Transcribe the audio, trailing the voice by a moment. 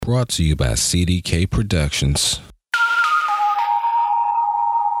brought to you by CDK Productions.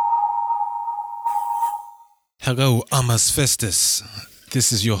 Hello, Amas Festus.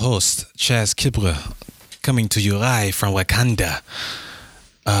 This is your host, Chaz Kibler, coming to you live from Wakanda.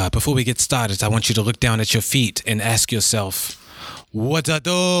 Before we get started, I want you to look down at your feet and ask yourself, what are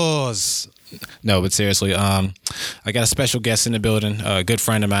those? No, but seriously, I got a special guest in the building, a good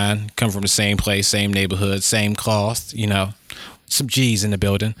friend of mine, come from the same place, same neighborhood, same cloth, you know, some G's in the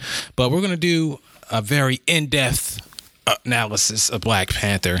building. But we're going to do a very in-depth analysis of Black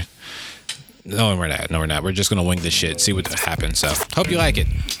Panther. No, we're not. We're just going to wing this shit, see what happens. So, hope you like it.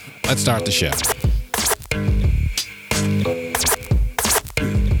 Let's start the show.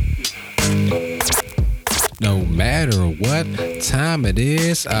 No matter what time it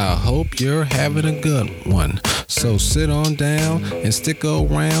is, I hope you're having a good one. So sit on down and stick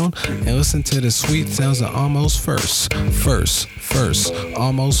around and listen to the sweet sounds of Almost First,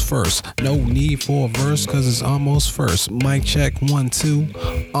 Almost First. No need for a verse cause it's almost first. Mic check 1,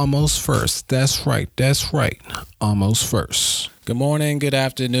 2, Almost First. That's right, Almost First. Good morning, good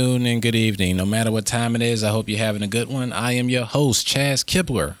afternoon, and good evening. No matter what time it is, I hope you're having a good one. I am your host, Chaz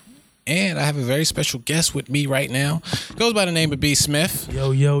Kibler. And I have a very special guest with me right now. Goes by the name of B. Smith.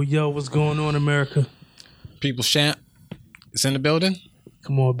 Yo, what's going on, America? People's Champ is in the building.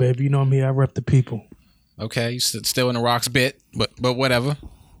 Come on, baby. You know I'm here. I rep the people. Okay, you still in the Rock's bit, but whatever.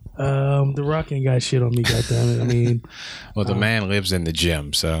 The Rock ain't got shit on me, goddammit. I mean... well, the man lives in the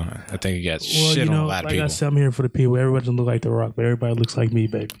gym, so I think he got shit on a lot of people. Like I said, I'm here for the people. Everybody doesn't look like The Rock, but everybody looks like me,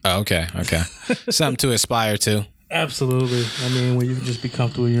 baby. Oh, okay. Something to aspire to. Absolutely. I mean, when you can just be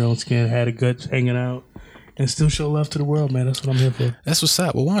comfortable in your own skin, had a gut hanging out, and still show love to the world, man. That's what I'm here for. That's what's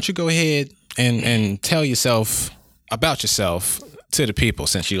up. Well, why don't you go ahead and tell yourself about yourself to the people,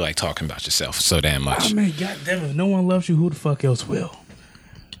 since you like talking about yourself so damn much. I mean, goddamn it. No one loves you. Who the fuck else will?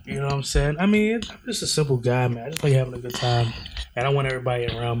 You know what I'm saying? I mean, I'm just a simple guy, man. I just like having a good time. And I want everybody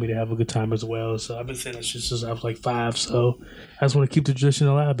around me to have a good time as well. So I've been saying that shit since I was like 5. So I just want to keep the tradition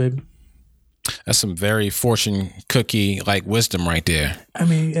alive, baby. That's some very fortune cookie like wisdom right there. I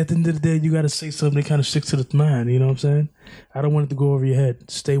mean, at the end of the day, you got to say something that kind of sticks to the mind. You know what I'm saying? I don't want it to go over your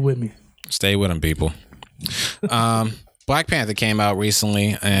head. Stay with me. Stay with them, people. Black Panther came out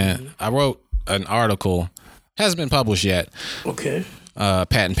recently, and I wrote an article. Hasn't been published yet. Okay.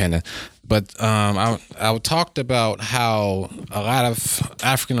 Patent pending. But I talked about how a lot of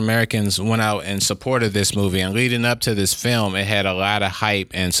African Americans went out and supported this movie. And leading up to this film, it had a lot of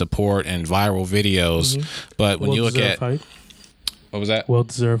hype and support and viral videos. Mm-hmm. But when you look at... Fight. What was that?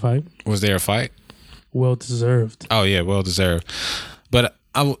 Well-deserved fight. Was there a fight? Well-deserved. Oh, yeah, well-deserved. But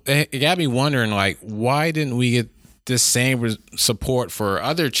it got me wondering, like, why didn't we get this same support for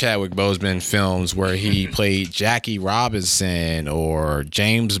other Chadwick Boseman films where he played Jackie Robinson or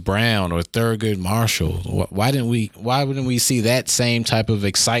James Brown or Thurgood Marshall? Why wouldn't we see that same type of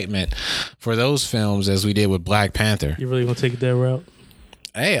excitement for those films as we did with Black Panther? You really gonna take it that route?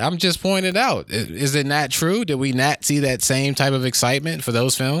 Hey, I'm just pointing it out. Is it not true? Did we not see that same type of excitement for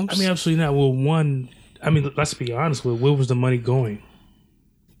those films? I mean, absolutely not. Well, let's be honest with where was the money going?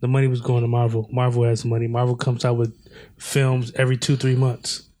 The money was going to Marvel. Marvel has money. Marvel comes out with films every 2-3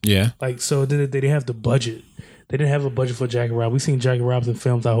 months. Yeah. Like, so they didn't have the budget. They didn't have a budget for Jackie Robinson. We've seen Jackie Robinson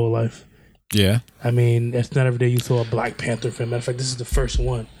films our whole life. Yeah. I mean, that's not every day you saw a Black Panther film. Matter of fact, this is the first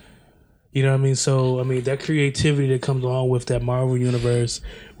one. You know what I mean? So, I mean, that creativity that comes along with that Marvel universe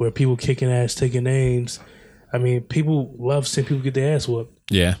where people kicking ass, taking names. I mean, people love seeing people get their ass whooped.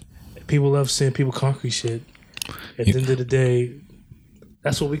 Yeah. People love seeing people conquer shit. At the end of the day...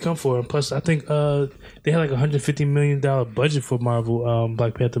 That's what we come for. And plus, I think they had like $150 million budget for Marvel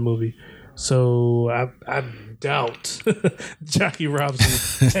Black Panther movie. So I doubt Jackie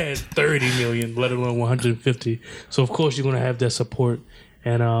Robinson had $30 million, let alone $150. So of course you're gonna have that support.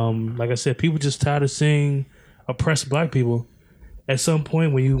 And like I said, people just tired of seeing oppressed Black people. At some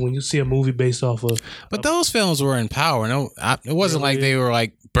point, when you see a movie based off of, but those films were in power. No, it wasn't like they were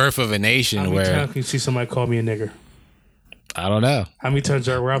like Birth of a Nation. How many times can you see somebody call me a nigger? I don't know. How many times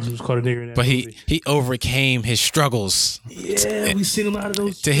Jack Robinson was called a nigger in that movie? He overcame his struggles. Yeah, we've seen a lot of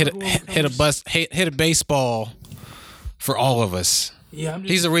those. To hit a baseball for all of us. Yeah,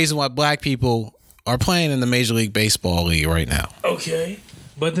 he's the reason why Black people are playing in the Major League Baseball league right now. Okay,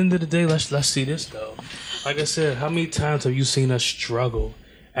 but at the end of the day, let's see this though. Like I said, how many times have you seen us struggle?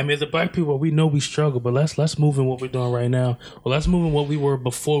 I mean, the Black people, we know we struggle, but let's move in what we're doing right now. Or let's move in what we were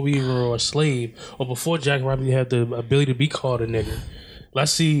before we were a slave, or before Jack Robinson had the ability to be called a nigger.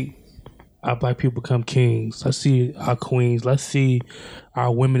 Let's see our Black people become kings. Let's see our queens. Let's see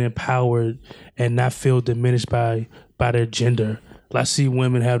our women empowered and not feel diminished by their gender. I see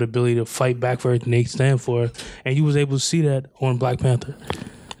women have the ability to fight back for everything they stand for, and you was able to see that on Black Panther.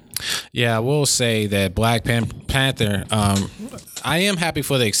 Yeah, I will say that Black Panther, I am happy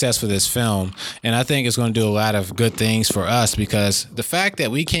for the success for this film, and I think it's going to do a lot of good things for us because the fact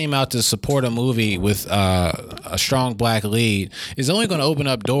that we came out to support a movie with a strong black lead is only going to open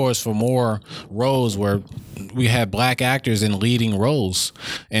up doors for more roles where we have black actors in leading roles,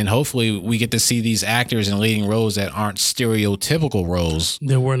 and hopefully we get to see these actors in leading roles that aren't stereotypical roles.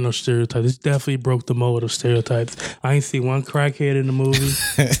 There were no stereotypes. This definitely broke the mold of stereotypes. I ain't see one crackhead in the movie.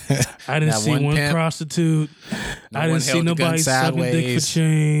 I didn't see one prostitute. I didn't see nobody sucking dick for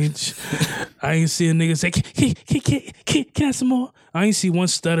change. I ain't see a nigga say, can I have some more? I ain't see one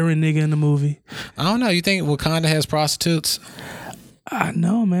stuttering nigga in the movie. I don't know. You think Wakanda has prostitutes? I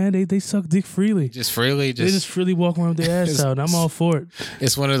know, man. They suck dick freely. Just freely? They just freely walk around with their ass out. I'm all for it.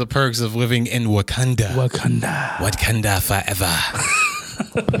 It's one of the perks of living in Wakanda. Wakanda forever.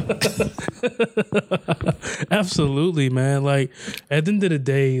 Absolutely, man. Like, at the end of the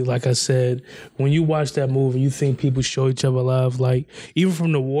day, like I said, when you watch that movie, you think people show each other love. Like, even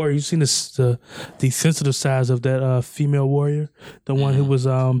from the war, you seen the sensitive sides of that female warrior, the one who was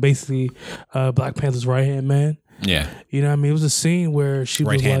basically Black Panther's right hand man. Yeah, you know what I mean. It was a scene where she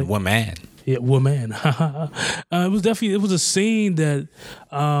was right-hand like, woman. Yeah, woman. It was a scene that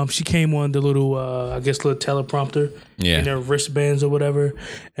she came on the little little teleprompter in her wristbands or whatever,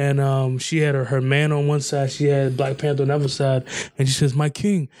 and she had her man on one side, she had Black Panther on the other side, and she says, "My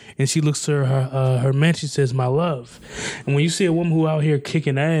king," and she looks to her man, she says, "My love." And when you see a woman who out here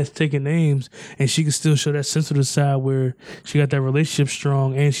kicking ass, taking names, and she can still show that sensitive side where she got that relationship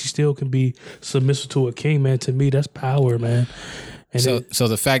strong, and she still can be submissive to a king, man. To me, that's power, man. And so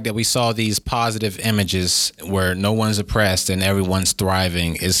the fact that we saw these positive images where no one's oppressed and everyone's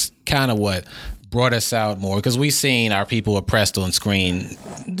thriving is kind of what brought us out more, because we've seen our people oppressed on screen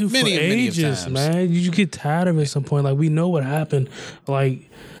many ages, man. You get tired of it at some point. Like, we know what happened. Like,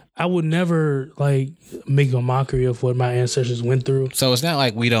 I would never make a mockery of what my ancestors went through. So it's not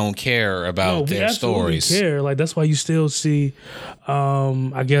like we don't care about their stories. Care. Like, that's why you still see,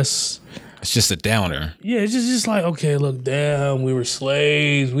 I guess. It's just a downer. Yeah, it's just like, okay, look, damn, we were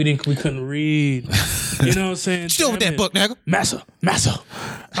slaves. We couldn't read. You know what I'm saying? Still with that book, nigga. Massa.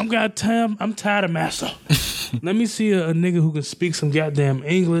 I'm tired of Massa. Let me see a nigga who can speak some goddamn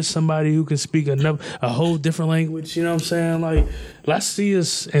English, somebody who can speak a whole different language. You know what I'm saying? Like, let's see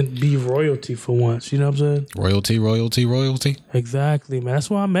us and be royalty for once. You know what I'm saying? Royalty. Exactly, man. That's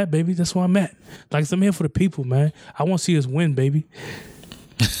where I'm at, baby. That's where I'm at. Like, I'm here for the people, man. I want to see us win, baby.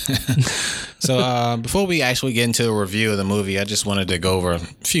 So before we actually get into a review of the movie, I just wanted to go over a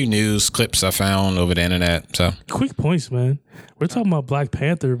few news clips I found over the internet. So quick points, man. We're talking about Black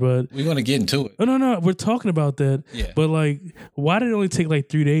Panther, but we're going to get into it. Oh, no. We're talking about that. Yeah. But, like, why did it only take,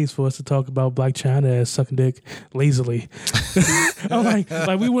 3 days for us to talk about Black China as sucking dick lazily? I'm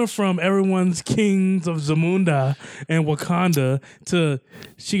like, we went from everyone's kings of Zamunda and Wakanda to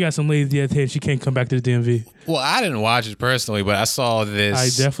she got some lazy ass head. She can't come back to the DMV. Well, I didn't watch it personally, but I saw this. I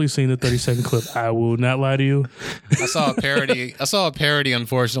definitely seen the 30-second clip. I will not lie to you. I saw a parody,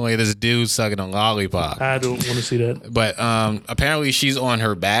 unfortunately, of this dude sucking a lollipop. I don't want to see that. But apparently she's on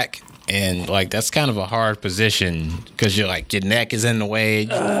her back, and that's kind of a hard position because your neck is in the way. You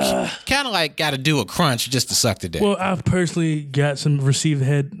kind of got to do a crunch just to suck the dick. Well, I've personally got some received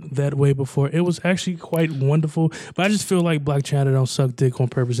head that way before. It was actually quite wonderful, but I just feel like Black China don't suck dick on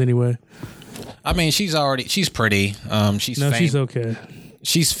purpose anyway. I mean, she's pretty. She's okay.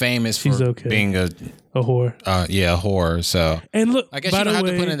 She's famous for being a whore. A whore. So, and look, I guess you don't have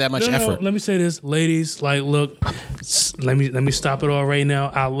to put in that much effort. Let me say this, ladies. Look, let me stop it all right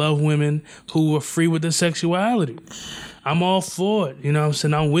now. I love women who are free with their sexuality. I'm all for it. You know what I'm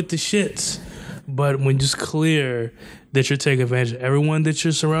saying? I'm with the shits. But when it's clear that you're taking advantage of everyone that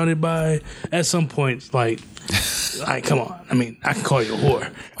you're surrounded by, at some point, come on. I mean, I can call you a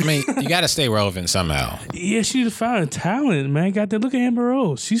whore. I mean, you got to stay relevant somehow. Yeah, she's found talent, man. Got that. Look at Amber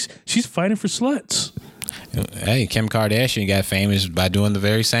Rose. She's fighting for sluts. Hey, Kim Kardashian got famous by doing the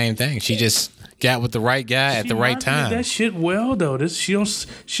very same thing. She just got with the right guy at the right time. That shit well though. She don't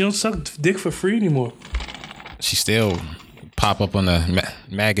suck dick for free anymore. She still pop up on the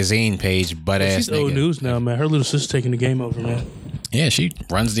magazine page, butt ass. She's old news now, man. Her little sister's taking the game over, man. Yeah, she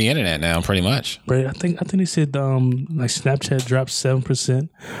runs the internet now, pretty much. Right. I think they said Snapchat dropped 7%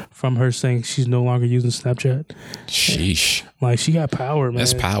 from her saying she's no longer using Snapchat. Sheesh. She got power, man.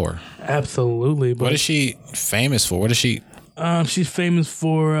 That's power. Absolutely. But what is she famous for? What is she? She's famous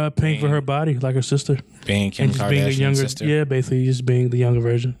for paying for her body, like her sister. Being Kim Kardashian's sister? Yeah, basically just being the younger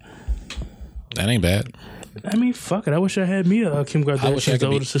version. That ain't bad. I mean, fuck it. I wish I had me a Kim Kardashian's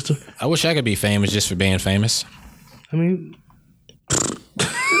older sister. I wish I could be famous just for being famous. I mean,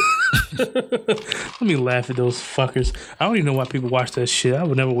 let me laugh at those fuckers. I don't even know why people watch that shit. I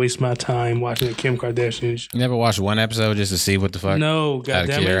would never waste my time watching a Kim Kardashian shit. You never watched one episode just to see what the fuck? No, Out of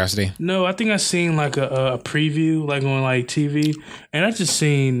goddamn curiosity? it. No, I think I seen like a preview, like on like TV, and I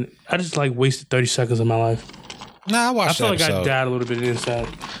just like wasted 30 seconds of my life. Nah, I watched I feel that like episode. I died a little bit inside.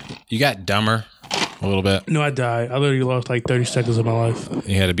 You got dumber a little bit. No, I died. I literally lost like 30 seconds of my life.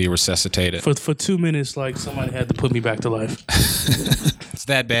 You had to be resuscitated. For 2 minutes, like somebody had to put me back to life. It's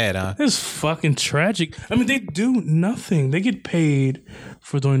that bad, huh? It's fucking tragic. I mean, they do nothing. They get paid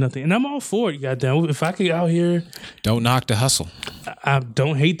for doing nothing, and I'm all for it. Goddamn, if I could get out here, Don't knock the hustle. I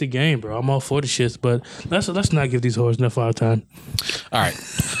don't hate the game, bro. I'm all for the shits, but let's not give these whores enough of our time. All right.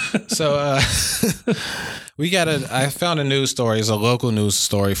 So I found a news story. It's a local news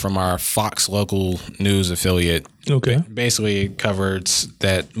story from our Fox local news affiliate. Okay. Basically, it covered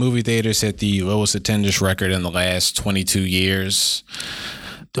that movie theaters hit the lowest attendance record in the last 22 years.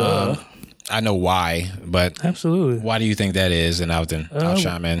 I know why, but Absolutely. why do you think that is? And I'll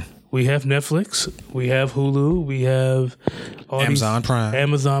chime in. We have Netflix. We have Hulu. We have all Amazon Prime.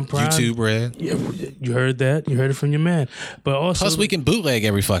 Amazon Prime. YouTube Red. Yeah, you heard that. You heard it from your man. But also, Plus, we can bootleg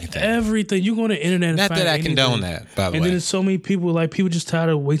every fucking thing. everything. You go on the internet and Not find that I anything. condone that, by the And way. then there's so many people, like people just tired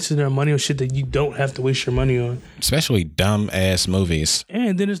of wasting their money on shit that you don't have to waste your money on. Especially dumb ass movies.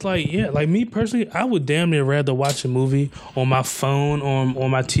 And then it's like, yeah, like me personally, I would damn near rather watch a movie on my phone or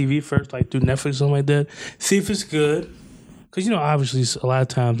on my TV first, like through Netflix or something like that. See if it's good. Because, you know, obviously, a lot of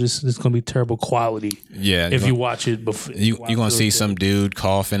times it's going to be terrible quality Yeah. if you watch it before. You're going to see some dude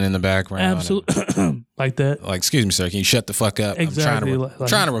coughing in the background. Absolutely. Like that. Like, excuse me, sir, can you shut the fuck up? Exactly. I'm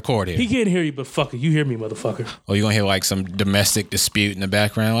trying to record here. He can't hear you, but fuck it. You hear me, motherfucker. Or you're going to hear like some domestic dispute in the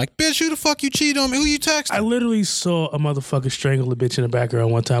background. Like, bitch, who the fuck you cheat on me? Who you texting? I literally saw a motherfucker strangle a bitch in the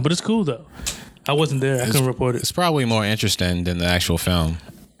background one time, but it's cool, though. I wasn't there. I couldn't report it. It's probably more interesting than the actual film.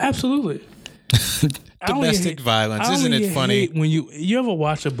 Absolutely. Domestic violence. Isn't it funny? When you ever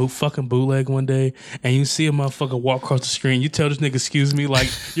watch a fucking bootleg one day and you see a motherfucker walk across the screen, you tell this nigga, excuse me, like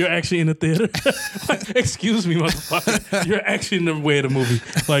you're actually in the theater. Like, excuse me, motherfucker. You're actually in the way of the movie.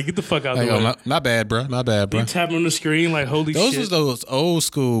 Like, get the fuck out of the way. My bad, bro. My bad, bro. You tapping on the screen like, holy Those shit. was those old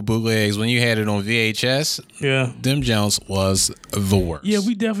school bootlegs when you had it on VHS. Yeah. Them Jones was the worst. Yeah,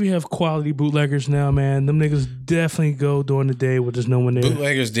 we definitely have quality bootleggers now, man. Them niggas definitely go during the day with there's no one there.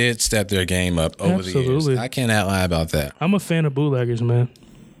 Bootleggers did step their game up over the years. I cannot lie about that. I'm a fan of bootleggers, man.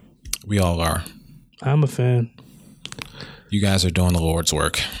 We all are. I'm a fan. You guys are doing the Lord's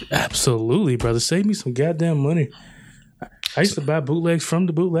work. Absolutely, brother. Save me some goddamn money. I used to buy bootlegs from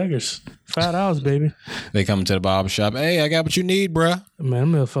the bootleggers. $5, baby. They come to the barber shop. Hey, I got what you need, bruh. Man,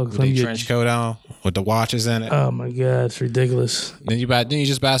 I'm motherfuckers. With the trench coat on, with the watches in it. Oh my god, it's ridiculous. Then you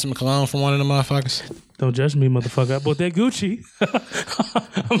just buy some cologne from one of the motherfuckers? Don't judge me, motherfucker. I bought that Gucci.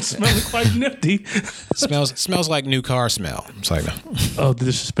 I'm smelling quite nifty. smells like new car smell. It's like Oh, the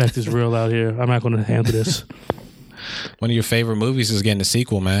disrespect is real out here. I'm not going to handle this. one of your favorite movies is getting a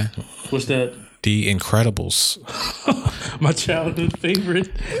sequel, man. What's that? The Incredibles. My childhood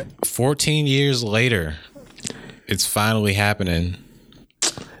favorite. 14 years later, it's finally happening.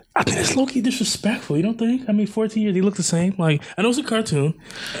 I mean, it's low-key disrespectful. You don't think? I mean, 14 years, they look the same. Like, I know it's a cartoon.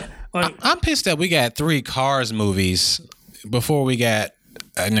 Like, I'm pissed that we got 3 Cars movies before we got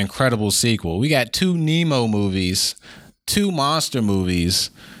an Incredible sequel. We got 2 Nemo movies, 2 Monster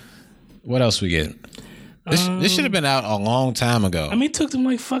movies. What else we get? This should have been out a long time ago. I mean, it took them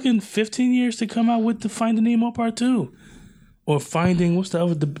like fucking 15 years to come out with the Finding Nemo Part 2. Or Finding, what's the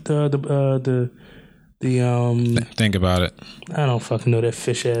other, Think about it. I don't fucking know that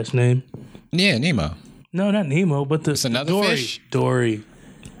fish-ass name. Yeah, Nemo. No, not Nemo, but it's another Dory. fish. Dory.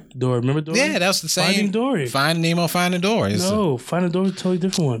 Remember Dory? Yeah, that's the same. Finding Dory. Finding Nemo, Finding Dory. No, Finding Dory is a totally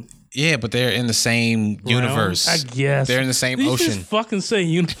different one. Yeah, but they're in the same universe. I guess. They're in the same You ocean. just fucking say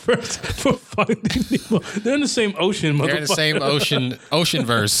universe for Finding Nemo. They're in the same ocean, motherfucker. They're in the same ocean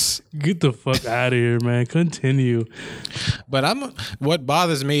verse. Get the fuck out of here, man. Continue. But what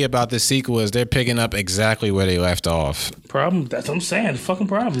bothers me about this sequel is they're picking up exactly where they left off. Problem. That's what I'm saying. Fucking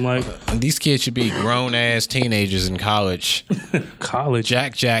problem. Like, These kids should be grown ass teenagers in college. college.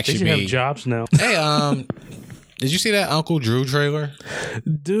 Jack They should should have be. jobs now. Hey, Did you see that Uncle Drew trailer?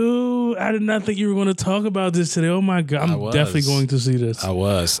 Dude, I did not think you were going to talk about this today. Oh my god, I'm definitely going to see this. I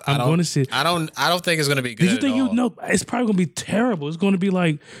was. I'm going to see it. I don't think it's going to be good. Did you think you know? It's probably going to be terrible. It's going to be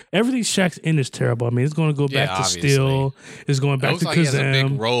like everything Shaq's in is terrible. I mean, it's going to go back to obviously. Steel. It's going back to Kazam. He has a big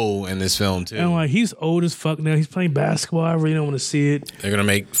Kazam. role in this film too. And like he's old as fuck now. He's playing basketball. I really don't want to see it. They're gonna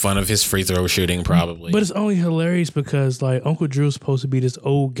make fun of his free throw shooting probably. But it's only hilarious because like Uncle Drew's supposed to be this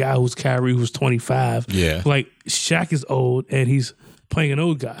old guy who's Kyrie, who's 25. Yeah. Like Shaq is old and he's playing an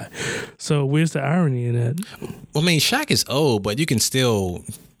old guy. So where's the irony in that? Well, I mean, Shaq is old, but you would still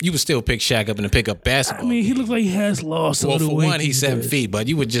pick Shaq up in a pickup basketball. I mean, he looks like he has lost a little weight. Well, for one, he's 7 feet, but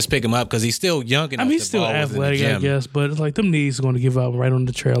you would just pick him up because he's still young enough. I mean, he's to still ball within the athletic, I gym. guess, but it's like them knees are going to give out right on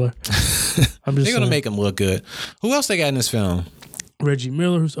the trailer. I'm just They're gonna make him look good. Who else they got in this film? Reggie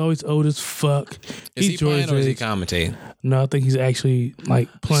Miller, who's always old as fuck. Is he playing or is he age. commentating? No, I think he's actually like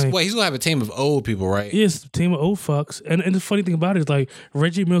playing. Wait, he's gonna have a team of old people, right? Yes, team of old fucks. And the funny thing about it is like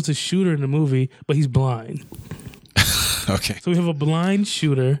Reggie Miller's a shooter in the movie, but he's blind. Okay. So we have a blind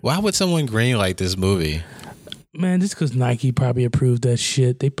shooter. Why would someone greenlight this movie? Man, just because Nike probably approved that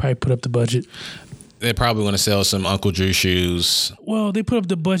shit. They probably put up the budget. They're probably gonna sell some Uncle Drew shoes. Well, they put up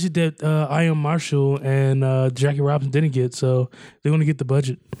the budget that I Am Marshall and Jackie Robinson didn't get, so they're going to get the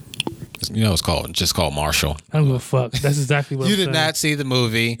budget. You know, it's just called Marshall. I don't give a fuck. That's exactly what You I'm did saying. not see the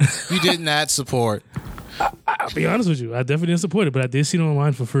movie. You did not support. I'll be honest with you. I definitely didn't support it, but I did see it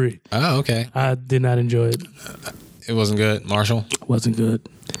online for free. Oh, okay. I did not enjoy it. It wasn't good, Marshall. Wasn't good.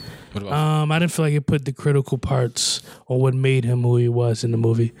 What about? I didn't feel like it put the critical parts on what made him who he was in the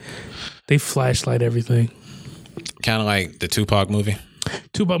movie. They flashlight everything. Kind of like the Tupac movie.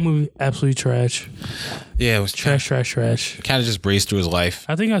 Tupac movie, absolutely trash. Yeah, it was Trash. Kind of just breezed through his life.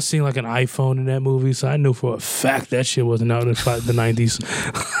 I think I seen like an iPhone in that movie, so I knew for a fact that shit wasn't out in the 90s.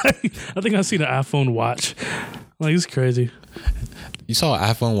 I think I seen an iPhone watch. Like, it's crazy. You saw an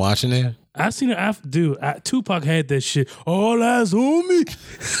iPhone watch in there? I seen an iPhone. Dude, Tupac had that shit. All eyes on me.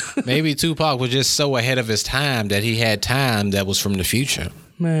 Maybe Tupac was just so ahead of his time that he had time that was from the future.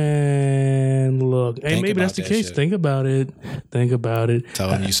 Man, look. Hey, Think maybe about that's the that case. shit. Think about it. Think about it.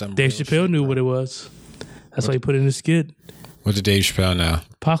 Telling you something. Dave real Chappelle shit, knew bro. what it was. That's why he put it in the skit. What did Dave Chappelle now?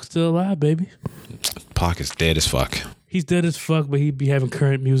 Pac's still alive, baby. Pac is dead as fuck. He's dead as fuck, but he'd be having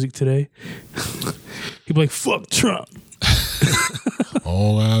current music today. He'd be like, fuck Trump.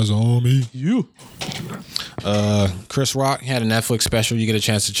 All eyes on me. You. Chris Rock had a Netflix special. You get a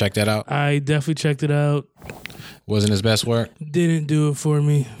chance to check that out. I definitely checked it out. Wasn't his best work. Didn't do it for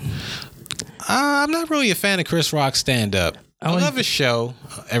me. I'm not really a fan of Chris Rock's stand-up. I like- love his show,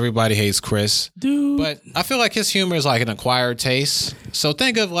 Everybody Hates Chris. Dude. But I feel like his humor is like an acquired taste. So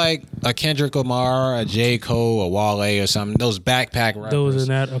think of like a Kendrick Lamar, a J. Cole, a Wale or something. Those backpack rappers. Those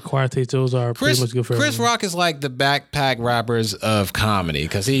are not acquired taste. Those are pretty much good for Chris everyone. Rock is like the backpack rappers of comedy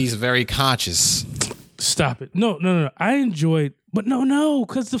because he's very conscious. Stop it. No. I enjoyed, but no,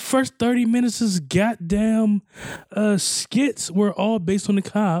 because the first 30 minutes is goddamn skits were all based on the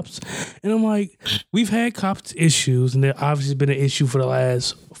cops. And I'm like, we've had cops issues, and there obviously been an issue for the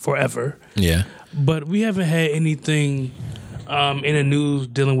last forever. Yeah. But we haven't had anything in the news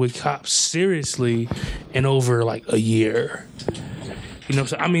dealing with cops seriously in over like a year. You know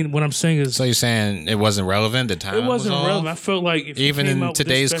what I'm saying? I mean, what I'm saying is, So you're saying it wasn't relevant? The time it wasn't was off? relevant. I felt like if Even he came in out with this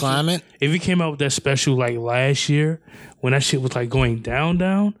today's special- climate? if he came out with that special like last year when that shit was like going down,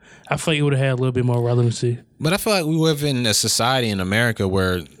 I feel like it would have had a little bit more relevancy. But I feel like we live in a society in America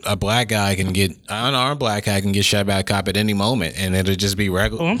where a black guy can get, an unarmed black guy can get shot by a cop at any moment, and it'll just be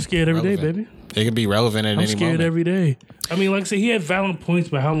regular. Oh, I'm scared every day, relevant. baby. It could be relevant at I'm any scared moment. every day. I mean, like I said, he had valid points,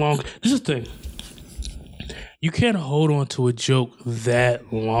 but how long? This is the thing. You can't hold on to a joke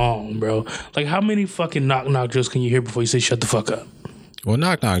that long, bro. Like, how many fucking knock jokes can you hear before you say shut the fuck up? Well,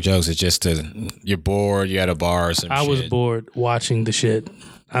 knock jokes is just you're bored, you're at a bar or some I shit. was bored watching the shit.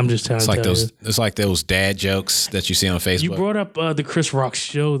 I'm just telling It's like you. it's like those dad jokes that you see on Facebook. You brought up the Chris Rock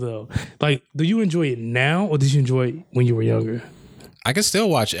show, though. Like, do you enjoy it now, or did you enjoy it when you were younger? I can still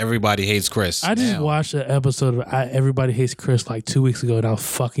watch Everybody Hates Chris. I just now. watched an episode of Everybody Hates Chris like 2 weeks ago, and I was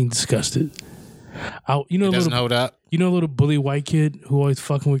fucking disgusted. You know, It doesn't little, hold up. you know, a little bully white kid who always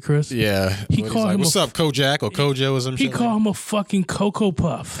fucking with Chris. Yeah. He He's called like, him what's up, Kojak or Kojo or some He shit? called him a fucking Cocoa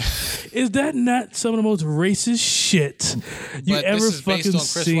Puff. Is that not some of the most racist shit you But ever this is fucking based on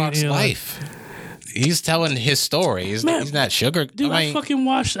Chris seen Rock's in your life. He's telling his story. He's not sugar. Dude, I mean,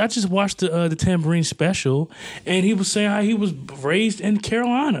 I just watched the Tambourine special, and he was saying how he was raised in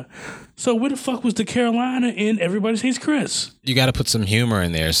Carolina. So where the fuck was the Carolina in Everybody Hates Chris? you got to put some humor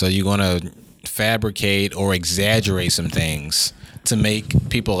in there. So you're going to fabricate or exaggerate some things to make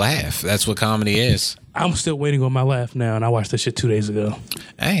people laugh. That's what comedy is. I'm still waiting on my laugh now, and I watched that shit 2 days ago.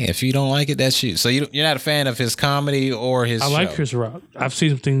 Hey, if you don't like it, that's you. So you're not a fan of his comedy or his I show? like Chris Rock. I've seen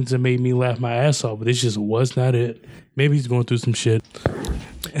some things that made me laugh my ass off, but this just was not it. Maybe he's going through some shit.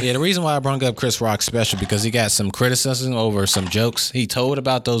 Yeah, the reason why I brought up Chris Rock's special because he got some criticism over some jokes he told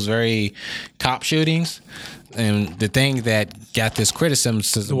about those very cop shootings. And the thing that got this criticism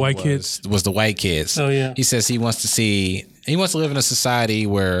was the white kids. Oh, yeah. He says he wants to live in a society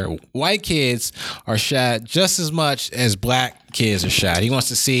where white kids are shot just as much as black kids are shot. He wants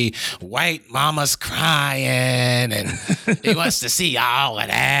to see white mamas crying, and he wants to see all of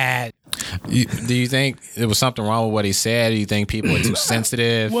that. Do you think there was something wrong with what he said? Do you think people are too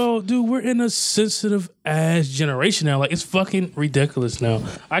sensitive? Well, dude, we're in a sensitive ass generation now. Like, it's fucking ridiculous now.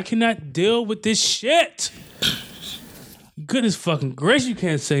 I cannot deal with this shit. Goodness fucking gracious, you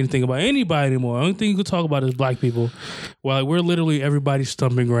can't say anything about anybody anymore. The only thing you can talk about is black people. Well, like, we're literally everybody's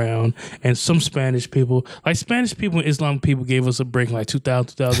stomping ground, and some Spanish people, like Spanish people and Islamic people gave us a break in like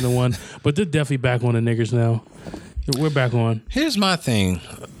 2000, 2001, but they're definitely back on the niggers now. We're back on. Here's my thing.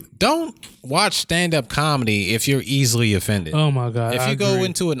 Don't watch stand-up comedy if you're easily offended. Oh my God. If you go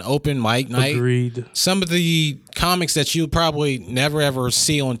into an open mic night, some of the comics that you probably never ever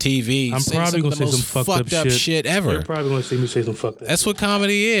see on TV, I'm probably gonna say some fucked up shit ever. You're probably gonna see me say some fucked up. That's what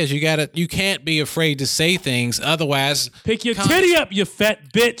comedy is. You can't be afraid to say things. Otherwise, pick your titty up, you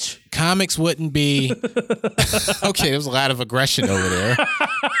fat bitch. Comics wouldn't be okay. There was a lot of aggression over there.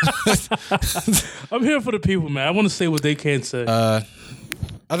 I'm here for the people, man. I want to say what they can't say.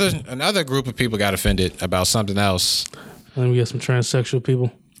 Another group of people got offended about something else. And we got some transsexual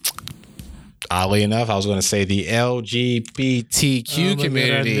people. Oddly enough, I was going to say the LGBTQ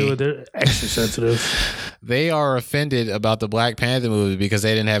community. They're extra sensitive. They are offended about the Black Panther movie because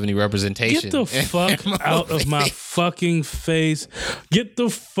they didn't have any representation. Get the fuck out of my fucking face. Get the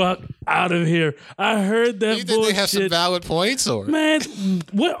fuck out of here. I heard that you bullshit. Think they have some valid points? Or man,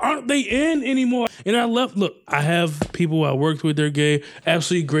 what aren't they in anymore? And I love, look, I have people I worked with, they're gay,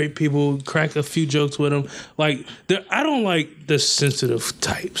 absolutely great people, crack a few jokes with them. Like, I don't like the sensitive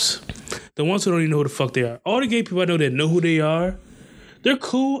types. The ones who don't even know who the fuck they are. All the gay people I know that know who they are, they're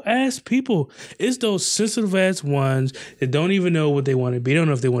cool ass people. It's those sensitive ass ones that don't even know what they want to be. They don't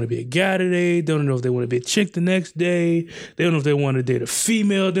know if they want to be a guy today. They don't know if they want to be a chick the next day. They don't know if they want to date a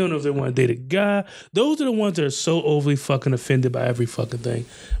female. They don't know if they want to date a guy. Those are the ones that are so overly fucking offended by every fucking thing.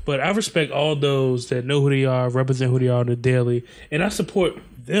 But I respect all those that know who they are, represent who they are on the daily, and I support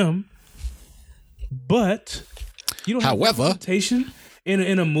them. But you don't have representation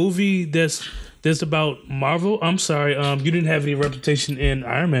in a movie that's about Marvel. I'm sorry, you didn't have any representation in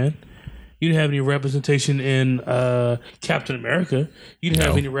Iron Man. You didn't have any representation in Captain America. You didn't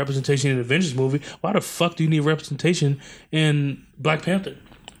have any representation in the Avengers movie. Why the fuck do you need representation in Black Panther?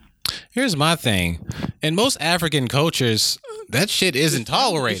 Here's my thing. In most African cultures, that shit isn't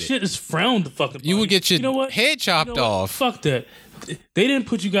tolerated. That shit is frowned the fucking upon. You would get your head chopped off. Fuck that. They didn't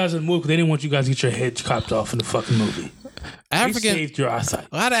put you guys in the movie because they didn't want you guys to get your head chopped off in the fucking movie. They saved your eyesight.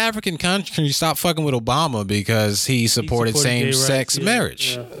 A lot of African countries stopped fucking with Obama because he supported same-sex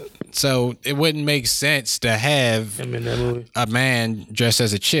marriage. Yeah. So it wouldn't make sense to have a man dressed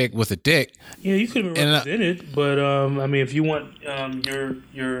as a chick with a dick. Yeah, you could have been represented, but I mean, if you want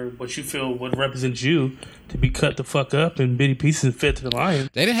your what you feel would represent you to be cut the fuck up in bitty pieces and fed to the lion.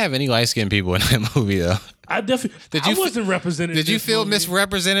 They didn't have any light-skinned people in that movie, though. I wasn't represented. Did you feel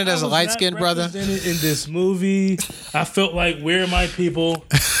misrepresented as a light-skinned brother? Represented in this movie. I felt like, where are my people?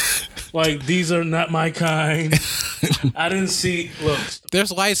 Like, these are not my kind. I didn't see. Look,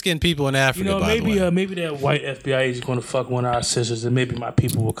 there's light-skinned people in Africa. Maybe that white FBI agent is going to fuck one of our sisters, and maybe my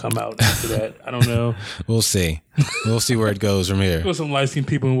people will come out after that. I don't know. We'll see. We'll see where it goes from here. There's some light-skinned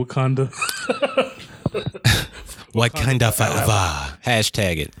people in Wakanda. Wakanda forever.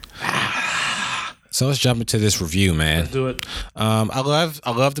 Hashtag it. So let's jump into this review, man. Let's do it. I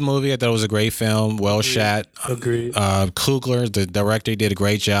love the movie. I thought it was a great film, well shot. Agreed. Coogler, the director, did a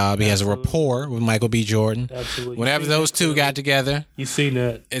great job. He has a rapport with Michael B. Jordan. Absolutely. Whenever those two got together, you seen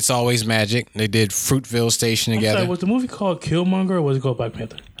that? It's always magic. They did Fruitville Station together. Sorry, was the movie called Killmonger or was it called Black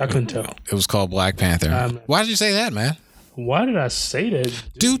Panther? I couldn't tell. It was called Black Panther. Why did you say that, man? Why did I say that?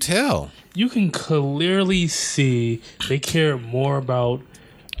 Do tell. You can clearly see they care more about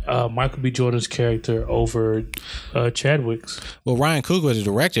Michael B. Jordan's character over Chadwick's. Well, Ryan Coogler, the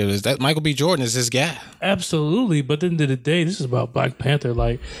director, is that Michael B. Jordan is his guy. Absolutely, but at the end of the day, this is about Black Panther.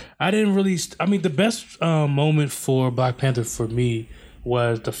 Like, the best moment for Black Panther for me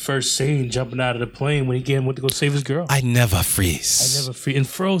was the first scene jumping out of the plane when he went to go save his girl. I never freeze. And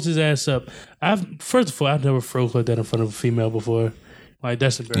froze his ass up. First of all, I've never froze like that in front of a female before. Like,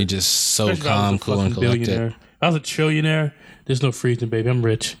 that's embarrassing. You're just so Especially calm, if I was a cool, and fucking collected. billionaire. If I was a trillionaire, there's no freezing, baby. I'm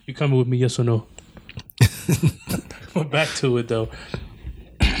rich. You coming with me, yes or no? Well, back to it, though.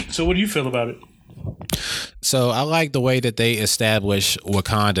 So what do you feel about it? So I like the way that they established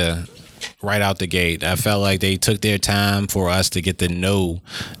Wakanda right out the gate. I felt like they took their time for us to get to know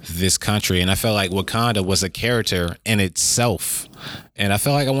this country. And I felt like Wakanda was a character in itself. And I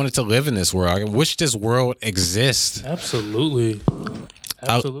felt like I wanted to live in this world. I wish this world exists. Absolutely.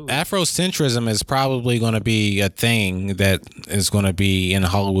 Afrocentrism is probably going to be a thing that is going to be in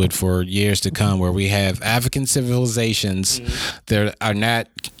Hollywood for years to come, where we have African civilizations that are not,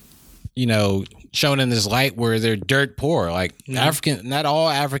 shown in this light where they're dirt poor. Like not all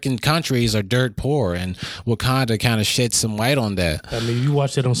African countries are dirt poor, and Wakanda kind of shed some light on that. I mean, you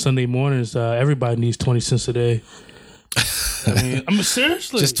watch it on Sunday mornings. Everybody needs 20 cents a day. I mean,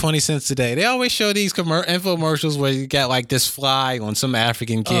 seriously. Just 20 cents a day. They always show these infomercials where you got like this fly on some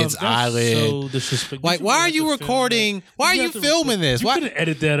African kid's eyelid. So disrespectful. Like, why are you recording? Why are you filming this? You couldn't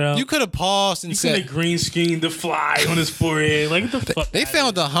edit that out. You could have paused and said, green screen the fly on his forehead. Like, what the fuck? They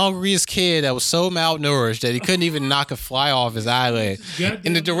found the hungriest kid that was so malnourished that he couldn't even knock a fly off his eyelid.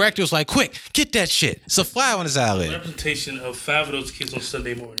 And the director was like, quick, get that shit. It's a fly on his eyelid. Representation of 5 of those kids on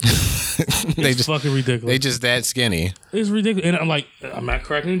Sunday morning. They just fucking ridiculous. They just that skinny. It's ridiculous. And I'm like, I'm not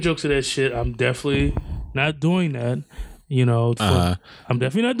cracking jokes of that shit. I'm definitely not doing that. I'm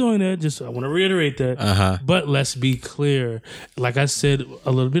definitely not doing that. Just I want to reiterate that. But let's be clear. Like I said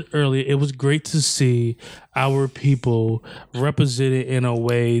a little bit earlier, it was great to see our people represented in a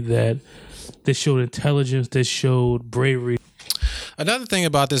way that showed intelligence, that showed bravery. Another thing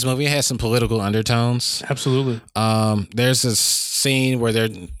about this movie, it has some political undertones. Absolutely. There's this scene where they're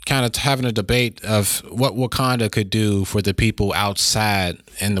kind of having a debate of what Wakanda could do for the people outside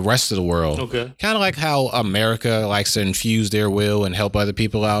and the rest of the world. Okay. Kind of like how America likes to infuse their will and help other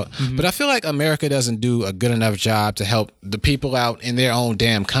people out. Mm-hmm. But I feel like America doesn't do a good enough job to help the people out in their own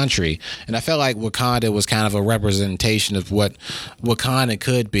damn country. And I felt like Wakanda was kind of a representation of what Wakanda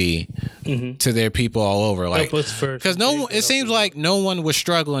could be to their people all over. Like, because it seems like no one was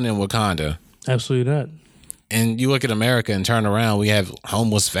struggling in Wakanda. Absolutely not. And you look at America and turn around, we have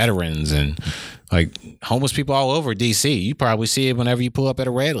homeless veterans and like homeless people all over DC. You probably see it whenever you pull up at a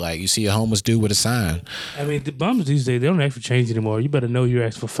red light. You see a homeless dude with a sign. I mean, the bums these days, they don't ask for change anymore. You better know you're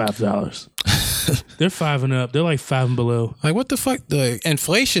asking for $5. They're 5 and up. They're like 5 and below. Like, what the fuck? The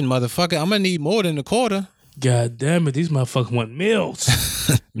inflation, motherfucker. I'm going to need more than a quarter. God damn it. These motherfuckers want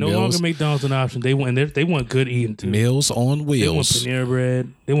meals. No longer McDonald's an option. They want good eating too. Meals on wheels. They want Panera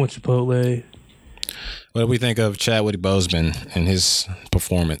Bread. They want Chipotle. What do we think of Chadwick Boseman and his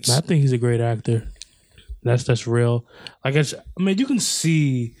performance? I think he's a great actor. That's real. Like I mean, you can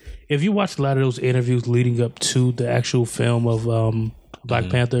see if you watch a lot of those interviews leading up to the actual film of Black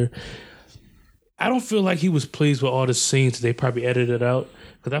Panther. I don't feel like he was pleased with all the scenes they probably edited out.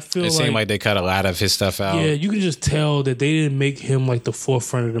 Because I feel it seemed like they cut a lot of his stuff out. Yeah, you can just tell that they didn't make him like the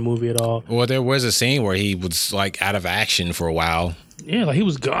forefront of the movie at all. Well, there was a scene where he was like out of action for a while. Yeah, like he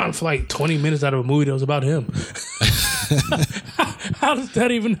was gone for like 20 minutes out of a movie that was about him. How does that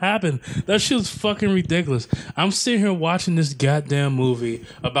even happen? That shit was fucking ridiculous. I'm sitting here watching this goddamn movie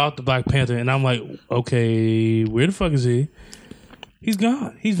about the Black Panther, and I'm like, okay, where the fuck is he? He's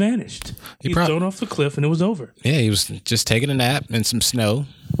gone. He's vanished. He's thrown off the cliff, and it was over. Yeah, he was just taking a nap in some snow.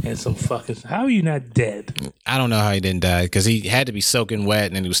 And some fucking... How are you not dead? I don't know how he didn't die, because he had to be soaking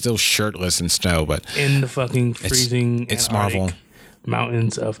wet, and he was still shirtless in snow, but... In the fucking freezing It's Marvel.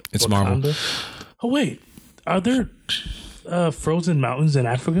 Mountains of It's Wakanda. Marvel. Oh, wait. Are there frozen mountains in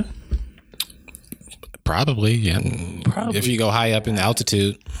Africa? Probably, yeah. Probably. If you go high up in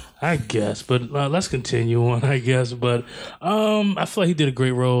altitude. I guess, but let's continue on, I guess. But I feel like he did a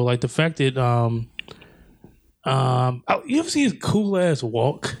great role. Like the fact that you ever see his cool ass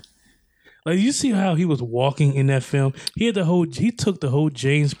walk? Like you see how he was walking in that film. He took the whole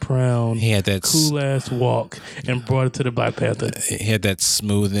James Brown. He had that cool ass walk and brought it to the Black Panther. He had that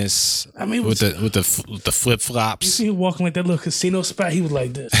smoothness. I mean, with the flip flops. You see him walking like that little casino spot. He was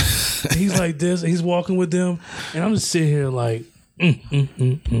like this. He's like this. And he's walking with them, and I'm just sitting here like.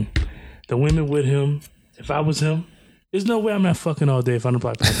 The women with him. If I was him, there's no way I'm not fucking all day if I'm the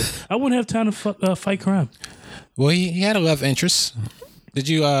Black Panther. I wouldn't have time to fight crime. Well, he had a love interest. Did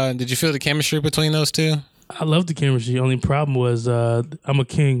you feel the chemistry between those two? I love the chemistry. The only problem was I'm a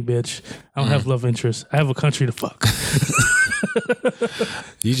king, bitch. I don't have love interest. I have a country to fuck.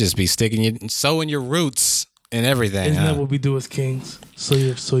 You just be sowing your roots and everything. Isn't that what we do as kings? So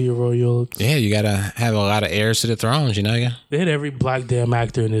you're royal. Yeah, you gotta have a lot of heirs to the thrones, you know. Yeah. They had every black damn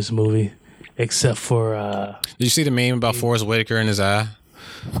actor in this movie, except for. Did you see the meme about Forrest Whitaker in his eye?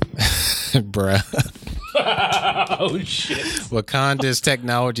 Bruh. Oh shit! Wakanda's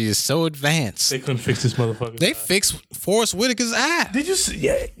technology is so advanced. They couldn't fix this motherfucker. They fixed Forrest Whitaker's eye. Did you see?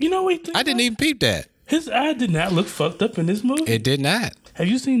 Yeah, you know what? I didn't even peep that. His eye did not look fucked up in this movie. It did not. Have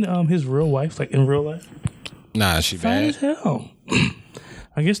you seen his real wife, like in real life? Nah, she Fine as bad. hell.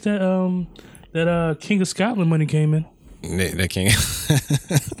 I guess that King of Scotland money came in. That king.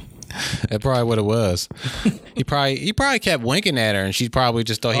 That's probably what it was. He probably kept winking at her, and she probably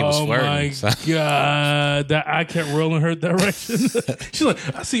just thought he was flirting. Oh my So- god, that eye kept rolling her direction. She's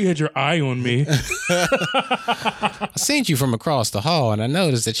like, I see you had your eye on me. I seen you from across the hall, and I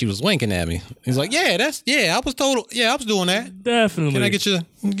noticed that she was winking at me. He's like, I was doing that. Definitely. Can I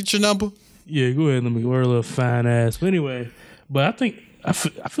get your number? Yeah, go ahead. Let me wear a little fine ass. But anyway, I think I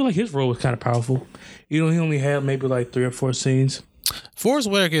feel like his role was kind of powerful. You know, he only had maybe like 3 or 4 scenes. Forrest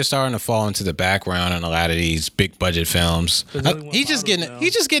Whitaker is starting to fall into the background in a lot of these big budget films. There's only one He's just model now.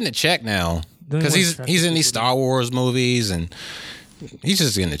 getting a check now There's because only one he's in attractive these people. Star Wars movies and he's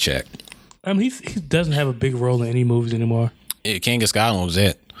just getting a check. I mean, he doesn't have a big role in any movies anymore. Yeah, King of Scotland was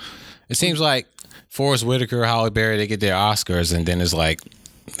it. It seems like Forrest Whitaker, Halle Berry, they get their Oscars and then it's like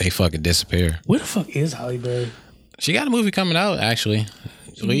they fucking disappear. Where the fuck is Halle Berry? She got a movie coming out actually,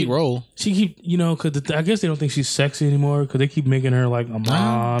 lead role. She keep, because I guess they don't think she's sexy anymore because they keep making her like a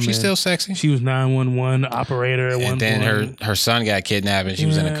mom. She's and still sexy. She was 911 operator at one And then point. her son got kidnapped and she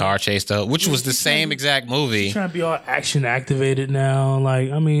was in a Yeah. car chase though, which was the same exact movie. Trying to be all action activated now. Like,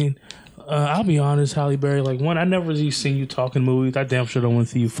 I mean, I'll be honest, Halle Berry. Like, one, I never really seen you talk in movies. I damn sure don't want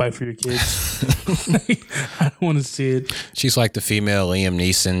to see you fight for your kids. I don't want to see it. She's like the female Liam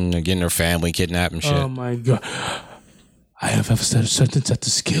Neeson getting her family kidnapped and shit. Oh my god. I have a certain set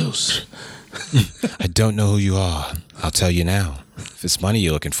of skills. I don't know who you are. I'll tell you now. If it's money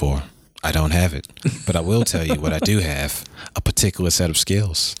you're looking for, I don't have it. But I will tell you what I do have. A particular set of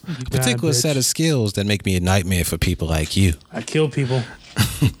skills. A particular set of skills that make me a nightmare for people like you. I kill people.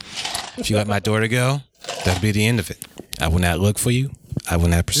 If you let my daughter go, that'll be the end of it. I will not look for you. I will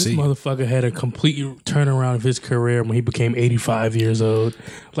not This proceed. motherfucker had a complete turnaround of his career when he became 85 years old.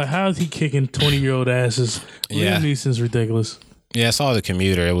 Like, how is he kicking 20-year-old asses? Yeah. Liam Neeson's ridiculous. Yeah, I saw The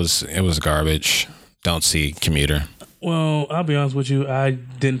Commuter. It was garbage. Don't see Commuter. Well, I'll be honest with you. I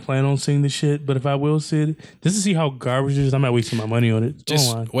didn't plan on seeing this shit, but if I will see it, just to see how garbage it is, I'm not wasting my money on it.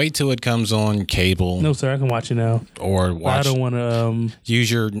 Just Online. wait till it comes on cable No, sir, I can watch it now. or I watch. don't want to. Use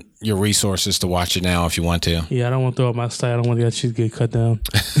your resources to watch it now if you want to. Yeah, I don't want to throw up my site. I don't want that shit to get cut down.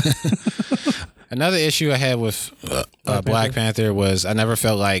 Another issue I had with Black Panther was I never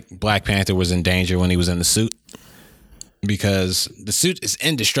felt like Black Panther was in danger when he was in the suit because the suit is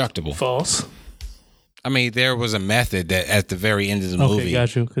indestructible. False. I mean, there was a method that at the very end of the Okay, movie,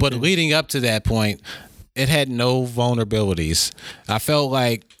 got you. but Continue. leading up to that point, it had no vulnerabilities. I felt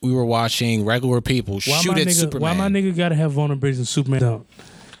like we were watching regular people shoot at Superman. Why my nigga gotta have vulnerabilities and Superman don't?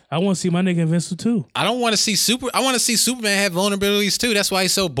 I want to see my nigga Invincible too. I don't want to see I want to see Superman have vulnerabilities too. That's why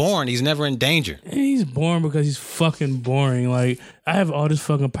he's so boring. He's never in danger. And he's boring because he's fucking boring. Like, I have all this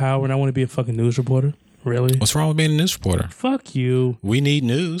fucking power and I want to be a fucking news reporter. Really? What's wrong with being a news reporter? Fuck you. We need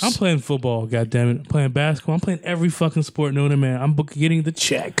news. I'm playing football, goddammit. I'm playing basketball. I'm playing every fucking sport known to man. I'm getting the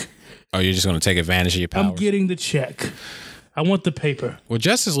check. Oh, you're just going to take advantage of your powers? I'm getting the check. I want the paper. Well,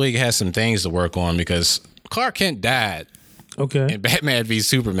 Justice League has some things to work on because Clark Kent died Okay. in Batman v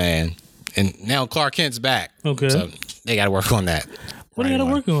Superman, and now Clark Kent's back. Okay. So they got to work on that. What do you got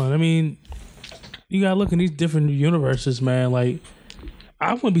to work on? I mean, you got to look in these different universes, man. Like,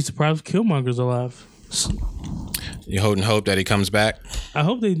 I wouldn't be surprised if Killmonger's alive. You holding hope that he comes back? I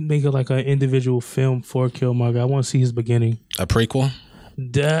hope they make it like an individual film for Killmonger. I want to see his beginning. A prequel?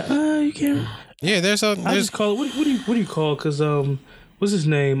 You can't. Yeah, I just call it. What do you call it? Because what's his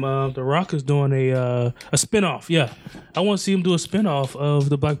name? The Rock is doing a spinoff. Yeah, I want to see him do a spinoff of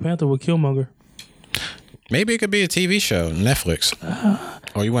the Black Panther with Killmonger. Maybe it could be a TV show, Netflix.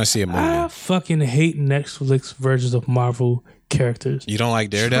 Or you want to see a movie? I fucking hate Netflix versions of Marvel characters. You don't like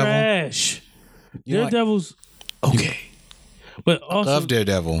Daredevil? Trash. You don't Daredevil's okay, but also love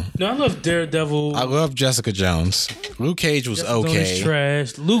Daredevil. no, I love Daredevil. I love Jessica Jones. Luke Cage was okay.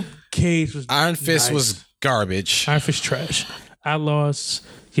 Trash. Luke Cage was Iron Fist nice. was garbage. Iron Fist trash. Outlaws,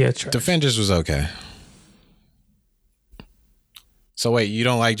 yeah, trash. Defenders was okay. So wait, you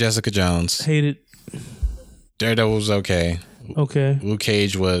don't like Jessica Jones? Hate it. Daredevil was okay. Okay. Luke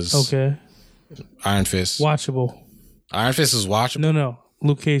Cage was Okay. Iron Fist. Watchable. Iron Fist was watchable. No.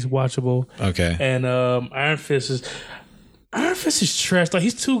 Luke Cage watchable. Okay. And Iron Fist is trash. Like,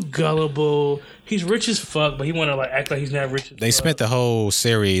 he's too gullible. He's rich as fuck, but he want to like act like he's not rich as They spent the whole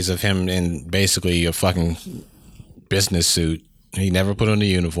series of him in basically a fucking business suit. He never put on the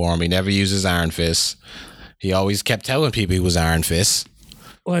uniform. He never used his Iron Fist. He always kept telling people he was Iron Fist.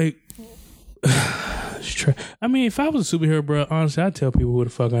 Like, I mean, if I was a superhero, bro, honestly, I'd tell people who the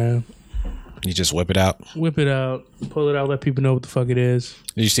fuck I am. You just whip it out? Whip it out, pull it out, let people know what the fuck it is.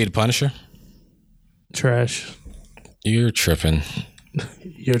 Did you see The Punisher? Trash. You're tripping.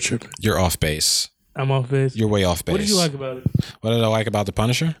 You're tripping. You're off base. I'm off base. You're way off base. What did you like about it? What did I like about The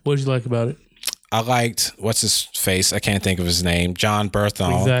Punisher? What did you like about it? I liked, what's his face? I can't think of his name. John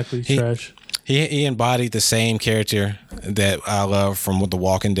Bernthal. Exactly, trash. He embodied the same character that I love from The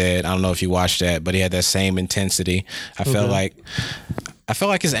Walking Dead. I don't know if you watched that, but he had that same intensity. I felt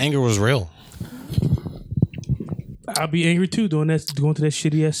like his anger was real. I'd be angry too going to that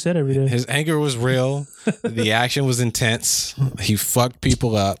shitty ass set every day. His anger was real. The action was intense. He fucked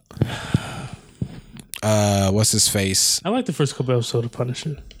people up. What's his face? I like the first couple episodes of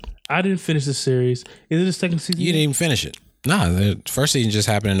Punisher. I didn't finish the series. Is it the second season? You didn't even finish it. Nah, the first season just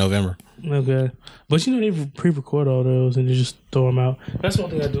happened in November. Okay. But you know, they pre-record all those and they just throw them out. That's one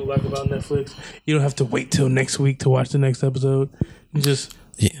thing I do like about Netflix. You don't have to wait till next week to watch the next episode. You just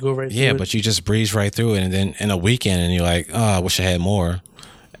go right through it. Yeah, but you just breeze right through it, and then in a weekend, and you're like, oh, I wish I had more,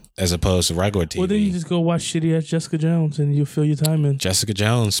 as opposed to regular TV. Well, then you just go watch shitty ass Jessica Jones and you'll fill your time in. Jessica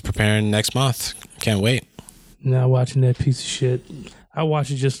Jones preparing next month. Can't wait. Not watching that piece of shit. I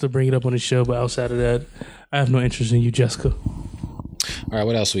watch it just to bring it up on the show, but outside of that, I have no interest in you, Jessica. All right,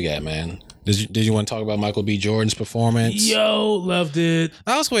 what else we got, man? Did you want to talk about Michael B. Jordan's performance? Yo, loved it.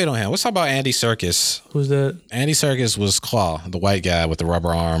 Let's wait on him. Let's talk about Andy Serkis. Who's that? Andy Serkis was Claw, the white guy with the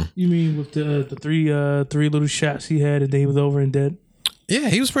rubber arm. You mean with the three little shots he had and then he was over and dead? Yeah,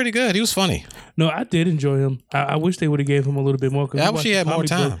 he was pretty good. He was funny. No, I did enjoy him. I wish they would have gave him a little bit more. Yeah, I wish he had more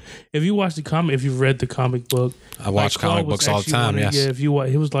time. Book, if you watch the comic, if you've read the comic book, I watch comic books all the time. Yes. Yeah, if you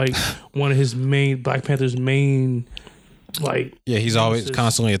watch, he was like one of his main Black Panther's main. Like, yeah, he's always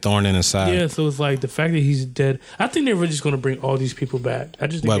constantly a thorn in his side. Yeah, so it's like the fact that he's dead. I think they're really just going to bring all these people back. I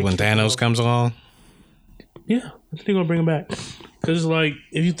just think when Thanos comes along. Yeah, I think they're going to bring him back because, like,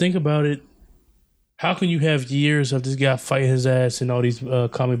 if you think about it, how can you have years of this guy fighting his ass in all these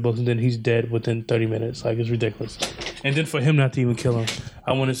comic books and then he's dead within 30 minutes? Like, it's ridiculous. And then for him not to even kill him,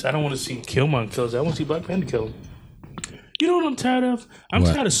 I don't want to see Killmonger kill him. I want to see Black Panther kill him. You know what I'm tired of? I'm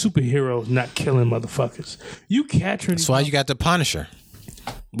tired of superheroes not killing motherfuckers. You capture. That's why you got the Punisher,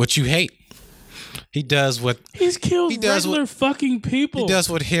 which you hate. He does what he kills regular fucking people. He does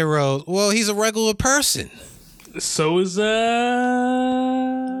what heroes. Well, he's a regular person. So is You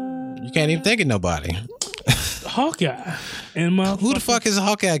can't even think of nobody. Hawkeye and who the fuck is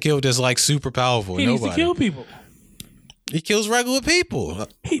Hawkeye killed that's like super powerful? He needs to kill people. He kills regular people.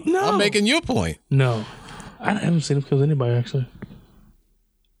 No, I'm making your point. No. I haven't seen him kill anybody actually.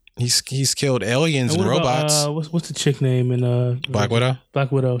 He's killed aliens and robots. What's the chick name in Black Widow?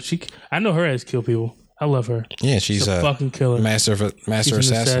 Black Widow. I know her as kill people. I love her. Yeah, she's a fucking killer. Master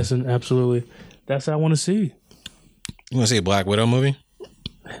assassin. Absolutely. That's what I want to see. You want to see a Black Widow movie?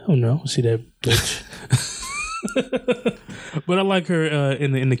 Hell no. See that bitch. But I like her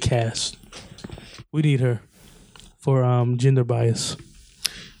in the cast. We need her for gender bias.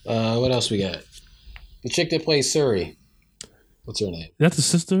 What else we got? The chick that plays Suri. What's her name? That's the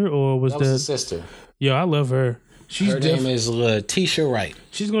sister, or was that? The sister. Yo, I love her. Her name is Letitia Wright.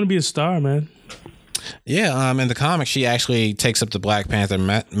 She's going to be a star, man. Yeah, in the comics, she actually takes up the Black Panther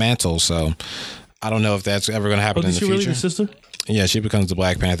mantle, so I don't know if that's ever going to happen in the future. Really the sister? Yeah, she becomes the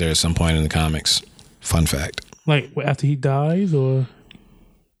Black Panther at some point in the comics. Fun fact. Like, after he dies, or?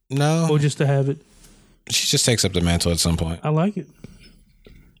 No. Or just to have it? She just takes up the mantle at some point. I like it.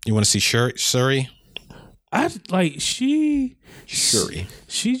 You want to see Shuri? Shuri.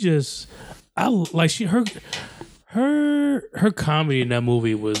 She just, her comedy in that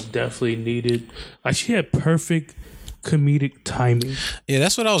movie was definitely needed. Like, she had perfect comedic timing. Yeah,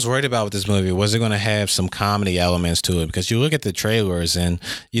 that's what I was worried about with this movie. Was it going to have some comedy elements to it? Because you look at the trailers and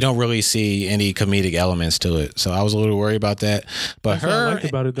you don't really see any comedic elements to it. So I was a little worried about that. But her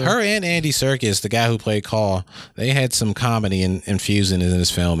and Andy Serkis, the guy who played Call, they had some comedy infusing in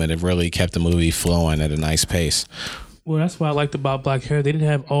this film, and it really kept the movie flowing at a nice pace. Well, that's what I liked about Black Hair. They didn't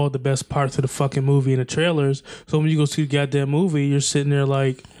have all the best parts of the fucking movie in the trailers. So when you go see the goddamn movie, you're sitting there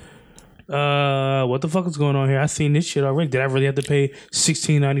like, what the fuck is going on here? I seen this shit already. Did I really have to pay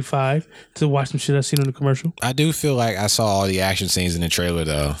 $16.95 to watch some shit I seen on the commercial? I do feel like I saw all the action scenes in the trailer,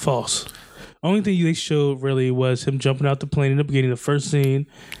 though. False. Only thing they showed really was him jumping out the plane in the beginning, the first scene.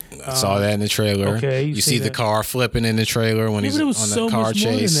 I saw that in the trailer. Okay, you see the car flipping in the trailer when he's but it on was the so car much chase.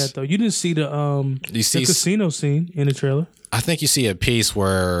 more than that, though. You didn't see the casino scene in the trailer. I think you see a piece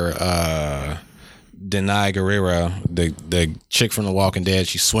where Denai Guerrero, the chick from The Walking Dead,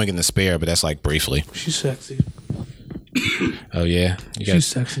 she's swinging the spear, but that's like briefly. She's sexy. Oh yeah, She's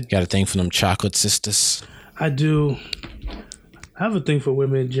sexy. Got a thing for them chocolate sisters. I do. I have a thing for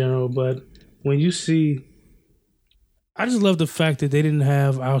women in general, but when you see, I just love the fact that they didn't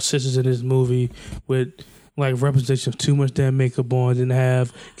have our sisters in this movie with like representation of too much damn makeup on. Didn't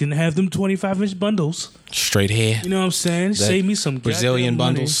have them 25-inch bundles. Straight hair. You know what I'm saying? Save me some Brazilian goddamn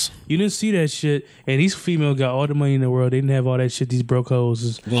money. bundles. You didn't see that shit. And these females got all the money in the world. They didn't have all that shit these broke hoes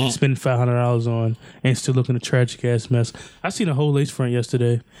is spending $500 on and still looking a tragic ass mess. I seen a whole lace front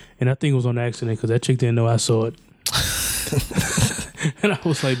yesterday, and I think it was on accident because that chick didn't know I saw it. And I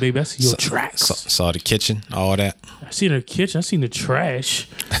was like, baby, I see your tracks. Saw the kitchen, all that. I seen her kitchen. I seen the trash.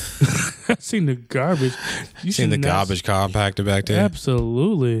 I seen the garbage. You Seen the garbage compactor back there.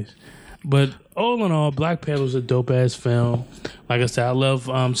 Absolutely. But all in all, Black Panther was a dope ass film. Like I said, I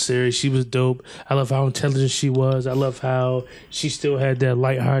love Siri. She was dope. I love how intelligent she was. I love how she still had that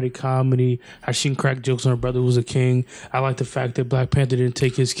lighthearted comedy. How she can crack jokes on her brother who was a king. I like the fact that Black Panther didn't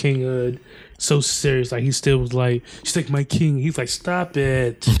take his kinghood so serious. Like he still was like, she's like my king. He's like, stop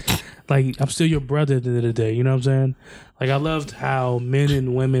it. Like I'm still your brother at the end of the day. You know what I'm saying? Like I loved how men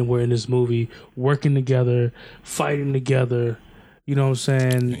and women were in this movie working together, fighting together. You know what I'm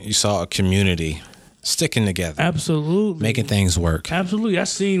saying? You saw a community sticking together. Absolutely. Making things work. Absolutely. I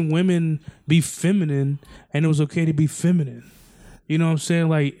seen women be feminine and it was okay to be feminine. You know what I'm saying?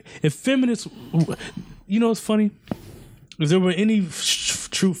 Like, if feminists, you know what's funny? If there were any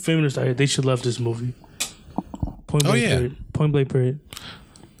true feminists out here, they should love this movie. Point blank period. Point blank period.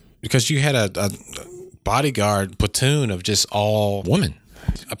 Because you had a bodyguard platoon of just all women.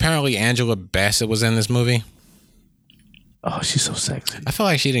 Apparently Angela Bassett was in this movie. Oh, she's so sexy. I feel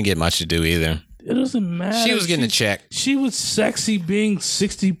like she didn't get much to do either. It doesn't matter. She was getting a check. She was sexy being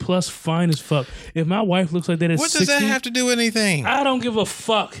 60 plus fine as fuck. If my wife looks like that at 60... What does that have to do with anything? I don't give a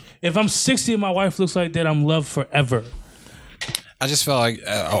fuck. If I'm 60 and my wife looks like that, I'm loved forever. I just felt like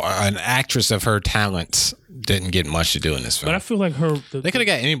an actress of her talents didn't get much to do in this film. But I feel like her... They could have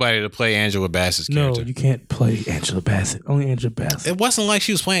got anybody to play Angela Bassett's character. No, you can't play Angela Bassett. Only Angela Bassett. It wasn't like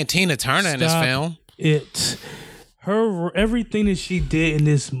she was playing Tina Turner in this film. Everything that she did in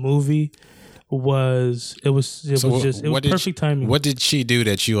this movie was perfect timing. What did she do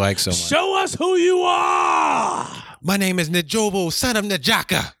that you like so much? Show us who you are. My name is Njobo, son of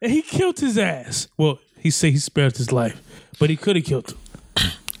Najaka. And he killed his ass. Well, he spared his life, but he could have killed him.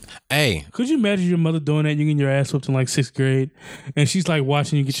 Hey, could you imagine your mother doing that? You getting your ass whooped in like 6th grade, and she's like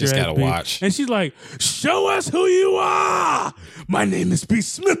watching you get your ass beat. Just gotta watch. And she's like, "Show us who you are. My name is B.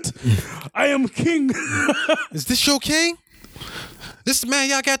 Smith. I am king." Is this your king? This the man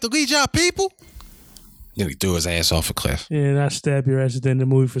y'all got to lead y'all people? Then he threw his ass off a cliff. Yeah, and I stabbed your ass at the end of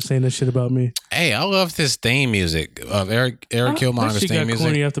the movie for saying that shit about me. Hey, I love this theme music of Eric Killmonger's theme music. That shit got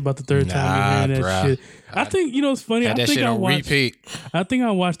corny after about the third time you heard that shit. I think, you know what's funny? Had that shit on repeat. I think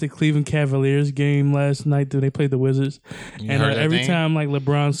I watched the Cleveland Cavaliers game last night when they played the Wizards. And every time like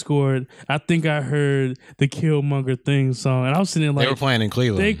LeBron scored, I think I heard the Killmonger thing song. And I was sitting there like... They were playing in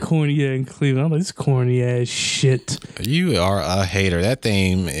Cleveland. They corny, in Cleveland. I'm like, this corny ass shit. You are a hater. That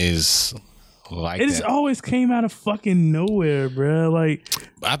theme is... Like it just always came out of fucking nowhere, bro. Like,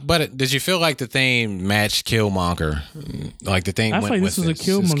 but did you feel like the theme matched Killmonger? Like the theme. I feel like this was a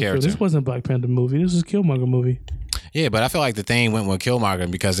Killmonger. This wasn't a Black Panther movie. This was a Killmonger movie. Yeah, but I feel like the theme went with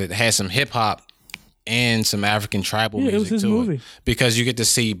Killmonger because it had some hip hop and some African tribal music. It was his movie. Because you get to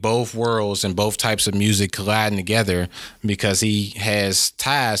see both worlds and both types of music colliding together because he has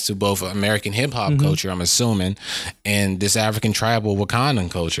ties to both American hip hop culture, I'm assuming, and this African tribal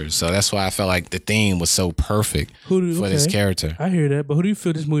Wakandan culture. So that's why I felt like the theme was so perfect for this character. I hear that, but who do you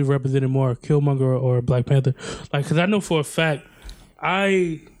feel this movie represented more, Killmonger or Black Panther? Like, because I know for a fact,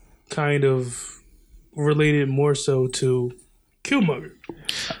 I kind of related more so to Killmonger.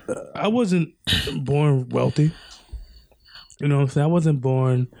 I wasn't born wealthy. You know what I'm saying? I wasn't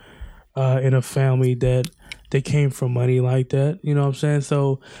born in a family that they came from money like that. You know what I'm saying?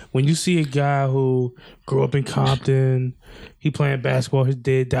 So when you see a guy who grew up in Compton, he playing basketball, his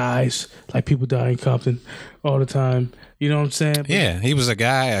dad dies, like people die in Compton all the time. You know what I'm saying? But yeah, he was a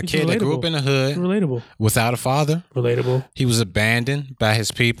kid that grew up in the hood. Relatable. Without a father. Relatable. He was abandoned by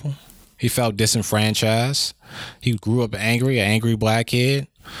his people. He felt disenfranchised. He grew up an angry black kid.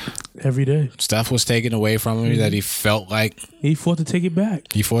 every day. Stuff was taken away from him that he felt like He fought to take it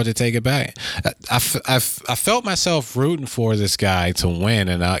back. he fought to take it back. I felt myself rooting for this guy to win,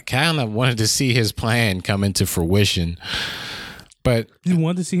 and I kind of wanted to see his plan come into fruition. But You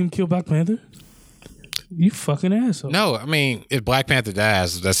wanted to see him kill Black Panther? You fucking asshole. no, I mean, if Black Panther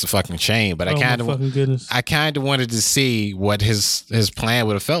dies, that's a fucking shame. But Oh, my fucking goodness. I kind of wanted to see what his plan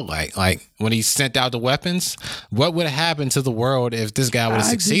would have felt like. Like when he sent out the weapons, what would have happened to the world if this guy would have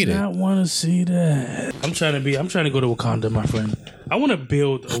succeeded? I did not want to see that. I'm trying to go to Wakanda, my friend. I want to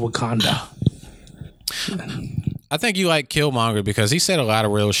build a Wakanda. I think you like Killmonger because he said a lot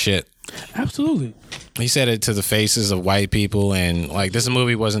of real shit. Absolutely. He said it to the faces of white people, and like this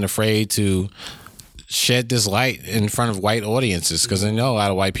movie wasn't afraid to shed this light in front of white audiences because I know a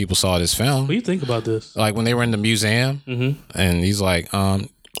lot of white people saw this film. What do you think about this? Like when they were in the museum, and he's like, yeah, I'm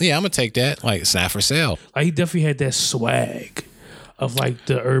gonna take that. Like it's not for sale. Like, he definitely had that swag of like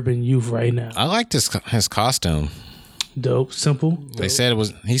the urban youth right now. I liked his costume. Dope, simple. Dope. He said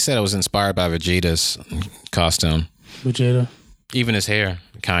it was inspired by Vegeta's costume. Vegeta. Even his hair,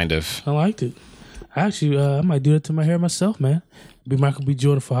 kind of. I liked it. Actually, I might do that to my hair myself, man. Be Michael B.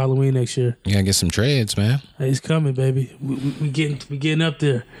 Jordan for Halloween next year. You gotta get some dreads, man. Hey, he's coming, baby. We getting up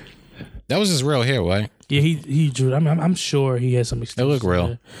there. That was his real hair, right? Yeah, he drew. I'm sure he had some extensions. They look real.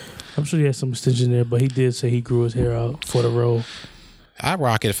 There. I'm sure he had some extensions there, but he did say he grew his hair out for the role. I'd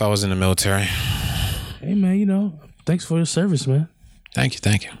rock it if I was in the military. Hey, man, thanks for your service, man. Thank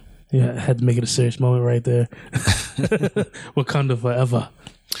you. Yeah, I had to make it a serious moment right there. Wakanda forever.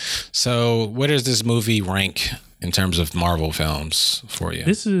 So, where does this movie rank in terms of Marvel films for you?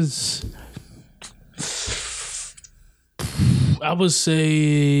 This is, I would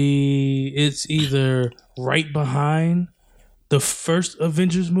say it's either right behind the first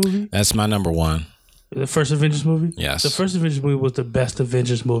Avengers movie. That's my number one. The first Avengers movie? Yes. The first Avengers movie was the best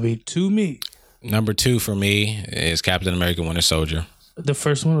Avengers movie to me. Number two for me is Captain America: Winter Soldier. The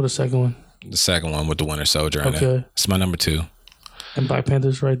first one or the second one? The second one with the Winter Soldier in it. Okay. It's my number two. And Black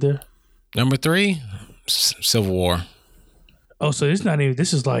Panther's right there? Number three, Civil War. Oh, so it's not even,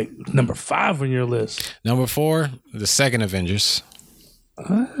 this is like number 5 on your list. Number 4, the second Avengers.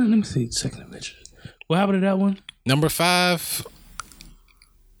 Let me see, second Avengers. What happened to that one? Number 5,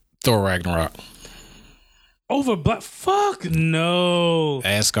 Thor Ragnarok. Over Black, fuck no.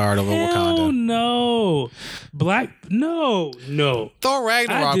 Asgard over Hell Wakanda. no. No. Thor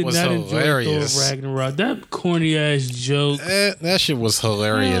Ragnarok was hilarious. Thor Ragnarok. That corny ass joke. That shit was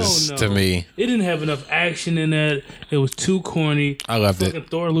hilarious No. to me. It didn't have enough action in that. It was too corny. I loved Fucking it.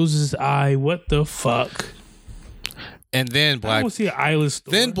 Thor loses his eye. What the fuck? And then I want to see an eyeless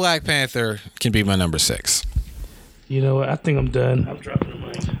Thor. Then Black Panther can be my number 6. You know what? I think I'm done. I'm dropping the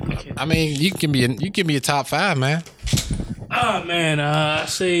mic. I mean, you can give me a top 5, man. Ah, man. I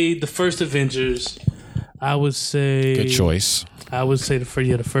say the first Avengers. I would say Good choice. I would say the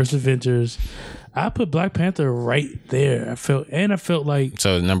first Avengers. I put Black Panther right there. I felt like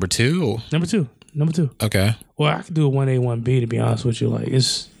So number 2. number two. Okay. Well, I could do a 1A, 1B to be honest with you. Like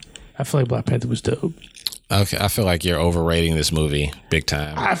I feel like Black Panther was dope. Okay. I feel like you're overrating this movie big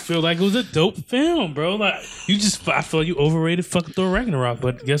time. I feel like it was a dope film, bro. Like I feel like you overrated fucking Thor Ragnarok.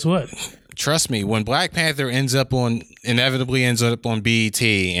 But guess what? Trust me, when Black Panther inevitably ends up on BET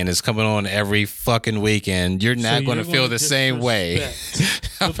and is coming on every fucking weekend, you're not going to feel the same way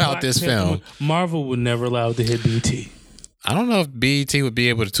about this film. Marvel would never allow it to hit BET. I don't know if BET would be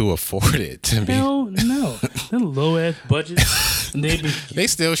able to afford it. Hell no. That low ass budget. They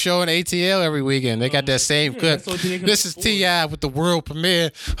still showing ATL every weekend. They got that same clip. This is T.I. with the world premiere.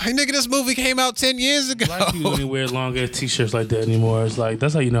 Hey, nigga, this movie came out 10 years ago. Black people don't wear long ass t-shirts like that anymore. It's like,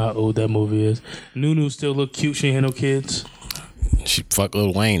 that's how you know how old that movie is. Nunu still look cute. She ain't had no kids. She fucked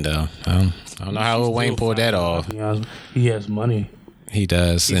Lil Wayne, though. I don't know how Lil Wayne pulled that off. He has money. He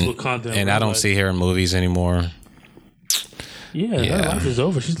does. And I don't see her in movies anymore. Yeah, her life is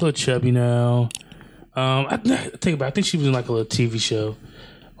over. She's a little chubby now. I think she was in like a little TV show,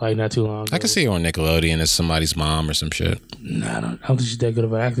 like not too long ago. I can see her on Nickelodeon as somebody's mom or some shit. Nah, I don't think she's that good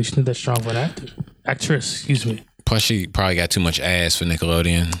of an actor. She's not that strong of an actress. Excuse me. Plus, she probably got too much ass for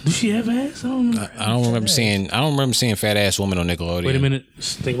Nickelodeon. Does she have ass? I don't remember seeing fat ass women on Nickelodeon. Wait a minute.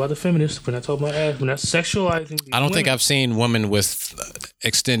 Think about the feminists. We're not talking about ass. We're not sexualizing. I don't think I've seen women with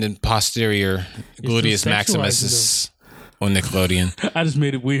extended posterior gluteus maximus on Nickelodeon. I just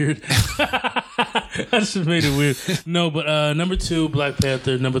made it weird. No, but number 2, Black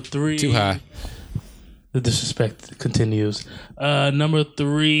Panther. Number 3, Too high. The disrespect continues. Number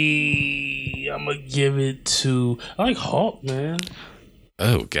 3, I'm gonna give it to. I like Hulk, man.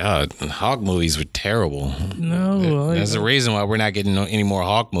 Oh God, Hawk movies were terrible. No, That's the reason why we're not getting any more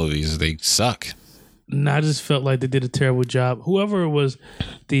Hawk movies. They suck. I just felt like they did a terrible job. Whoever was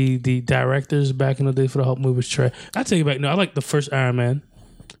the directors back in the day for the Hulk movie was trash. I take it back. No, I like the first Iron Man.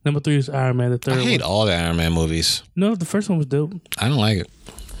 Number 3 is Iron Man. The third I hate all the Iron Man movies. No, the first one was dope. I don't like it.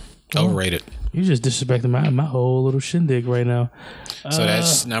 Overrated. You just disrespecting my whole little shindig right now. So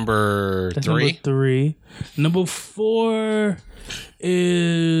that's number 3? Number 3. Number 4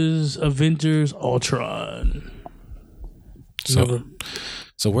 is Avengers Ultron.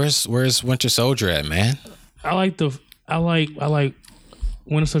 So where's Winter Soldier at, man? I like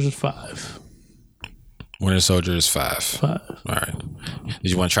Winter Soldier's 5. Winter Soldier is 5. All right.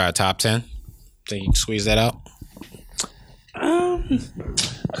 Did you want to try a top 10? Think you can squeeze that out?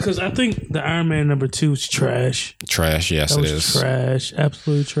 Because I think the Iron Man number 2 is trash. Trash, yes, it is. Trash,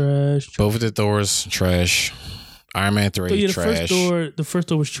 absolutely trash. Both of the Thors, trash. Iron Man 3, yeah, trash. The first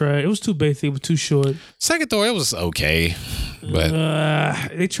Thor was trash. It was too basic. It was too short. Second Thor, it was okay, but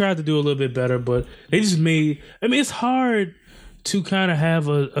they tried to do a little bit better, but they just made. I mean, it's hard to kind of have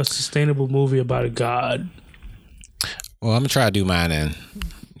a sustainable movie about a god. Well, I'm gonna try to do mine then.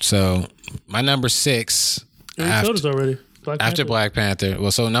 So my number 6 already. After Black Panther. Well,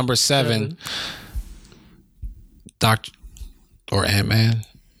 so number 7, or Ant-Man.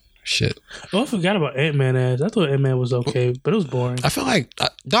 Shit. Oh, I forgot about Ant-Man ass. I thought Ant-Man was okay, but it was boring. I feel like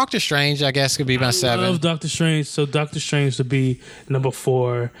Doctor Strange, I guess, could be my 7. I love Doctor Strange. So Doctor Strange would be number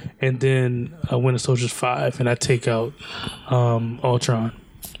 4, and then Winter Soldier's 5, and I take out Ultron.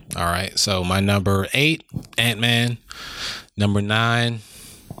 All right. So my number 8, Ant-Man. Number 9,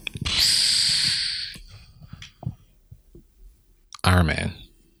 Iron Man.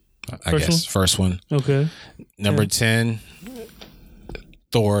 I guess. First one. Okay. Number 10,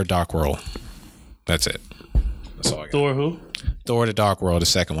 Thor: Dark World. That's it. That's all I got. Thor who? Thor: The Dark World, the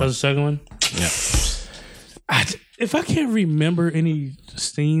second one. That's the second one? Yeah. If I can't remember any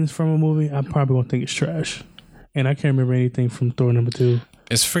scenes from a movie, I'm probably going to think it's trash. And I can't remember anything from Thor number 2.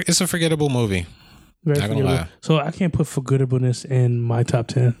 It's a forgettable movie. Very Not gonna lie. So I can't put forgettableness in my top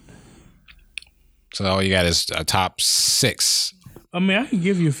 10. So all you got is a top 6. I mean, I can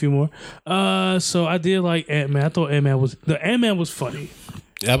give you a few more. So I did like Ant-Man. I thought Ant-Man was funny.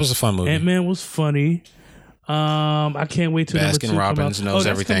 That was a fun movie. Ant-Man was funny. I can't wait till number 2 Baskin Robbins knows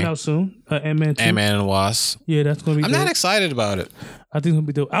everything. Coming out soon. Ant-Man 2. Ant-Man and Wasp. Yeah, that's gonna be. I'm dope. not excited about it. I think it'll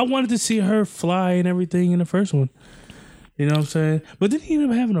be dope. I wanted to see her fly and everything in the first one. You know what I'm saying? But didn't he end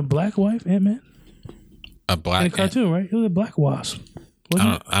up having a black wife, Ant-Man? A black in the cartoon, right? It was a black wasp.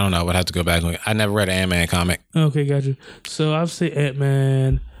 I don't know. I'd have to go back and look. I never read an Ant-Man comic. Okay, got you. So I'll say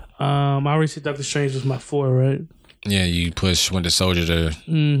Ant-Man. I already said Doctor Strange was my 4, right? Yeah, you push Winter Soldier to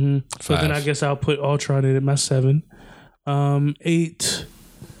 5. So then I guess I'll put Ultron in at my 7. 8,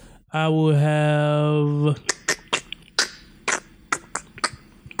 I will have.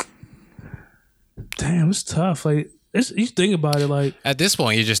 Damn, it's tough. Like, you think about it, like at this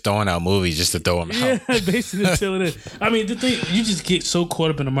point, you're just throwing out movies just to throw them out. Yeah, basically until it is. I mean, the thing, you just get so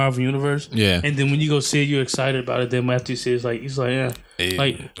caught up in the Marvel universe. Yeah. And then when you go see it, you're excited about it. Then after you see it, it's like, yeah.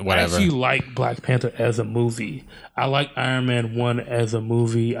 Like, whatever. I actually like Black Panther as a movie. I like Iron Man 1 as a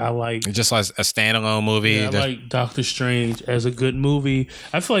movie. I like... Just like a standalone movie. Yeah, I like Doctor Strange as a good movie.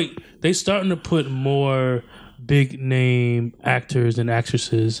 I feel like they starting to put more big name actors and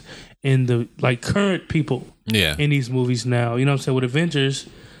actresses in the, like, current people in these movies now. You know what I'm saying? With Avengers,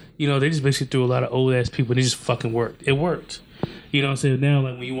 you know, they just basically threw a lot of old ass people and it just fucking worked. It worked. You know what I'm saying? Now,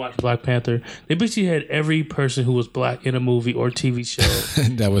 like, when you watch Black Panther, they basically had every person who was black in a movie or TV show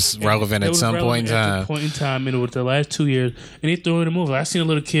that was relevant at some point in time. And it was the last 2 years, and they threw in a movie. I seen a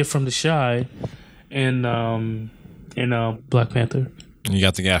little kid from The Chi in Black Panther. You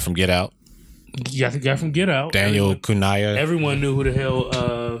got the guy from Get Out. You got the guy from Get Out. Daniel Kaluuya. Everyone knew who the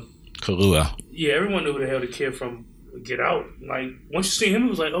hell. Kaluuya. Yeah, everyone knew who the hell the kid from Get Out. Like, once you see him, it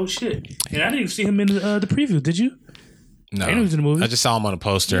was like, oh shit. And I didn't even see him in the preview. Did you? No, he was in the movie. I just saw him on a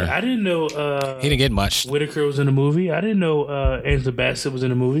poster. Yeah, I didn't know. He didn't get much. Whitaker was in the movie. I didn't know Angela Bassett was in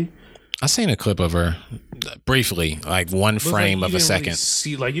the movie. I seen a clip of her briefly, like one frame of a second. Really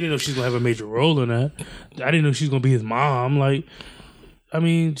see, like, you didn't know she's gonna have a major role in that. I didn't know she's gonna be his mom. Like, I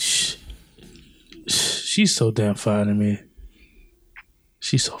mean, she's so damn fine to me.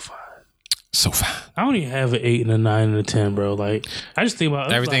 She's so fine. So fine. I don't even have an 8 and a 9 and a 10, bro. Like, I just think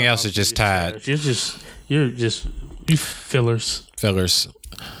about everything else is just tied. You fillers. Fillers.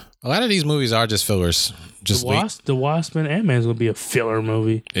 A lot of these movies are just fillers. Just the Wasp and Ant-Man's gonna be a filler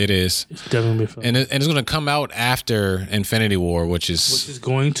movie. It is. It's definitely gonna be a filler. And it's gonna come out after Infinity War, which is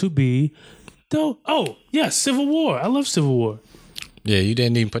going to be Civil War. I love Civil War. Yeah, you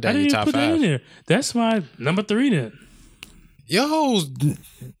didn't even put that I in didn't your even top put that in 5. there. That's my number 3 then. Yo,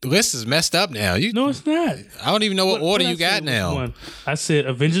 list is messed up now. No, it's not. I don't even know what order I you got said was now. 1. I said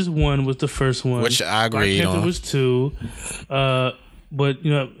Avengers 1 was the first one. Which I agreed Black Panther on. was 2. But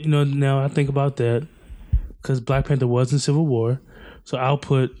now I think about that because Black Panther was in Civil War. So I'll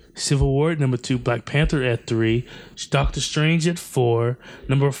put Civil War at number 2, Black Panther at 3, Doctor Strange at 4.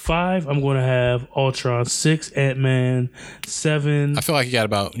 Number 5, I'm going to have Ultron. 6, Ant-Man. 7. I feel like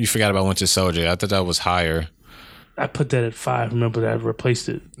you forgot about Winter Soldier. I thought that was higher. I put that at 5. Remember that I replaced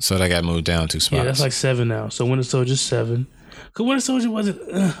it. So that got moved down 2 spots. Yeah, that's like 7 now. So Winter Soldier's 7. Because Winter Soldier wasn't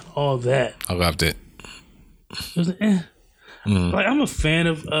all that. I loved it. It was like I'm a fan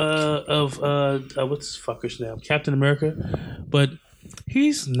of what's this fucker's name? Captain America, but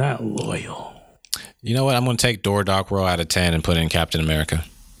he's not loyal. You know what? I'm going to take Thor Dark World out of 10 and put in Captain America.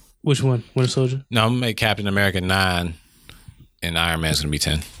 Which one? Winter Soldier? No, I'm going to make Captain America 9 and Iron Man's going to be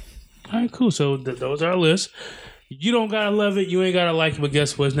 10. All right, cool. So those are our lists. You don't gotta love it. You ain't gotta like it. But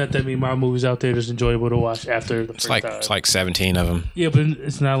guess what? It's not that many Marvel movies out there that's enjoyable to watch after the first time. It's like 17 of them. Yeah, but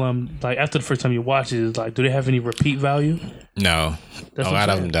it's not like after the first time you watch it. It's like, do they have any repeat value? No, That's a what I'm lot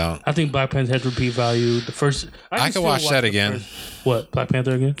of saying. them don't. I think Black Panther has repeat value. The first, I can watch that again. What, Black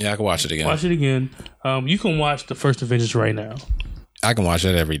Panther again? Yeah, I can watch it again. Watch it again. You can watch the first Avengers right now. I can watch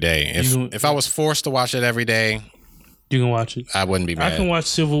it every day. If I was forced to watch it every day, You can watch it. I wouldn't be mad. I can watch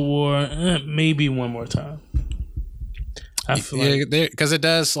Civil War maybe one more time. I feel like because it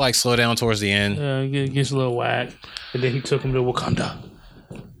does like slow down towards the end. it gets a little whack, and then he took him to Wakanda.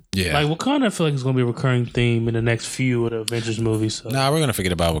 Yeah, Like Wakanda, I feel like it's gonna be a recurring theme in the next few of the Avengers movies. So. Nah, we're gonna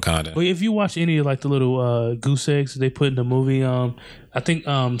forget about Wakanda. But if you watch any of like the little goose eggs they put in the movie, I think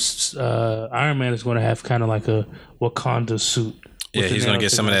Iron Man is gonna have kind of like a Wakanda suit. Yeah, he's gonna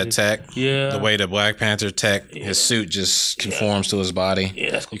get some of that tech. Yeah, The way the Black Panther tech, his suit just conforms to his body.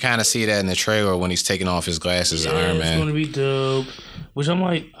 Yeah, You kind of see that in the trailer when he's taking off his glasses. Iron it's Man. gonna be dope. Which I'm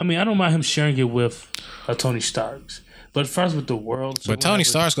like, I mean, I don't mind him sharing it with Tony Stark's. But first with the world. So But Tony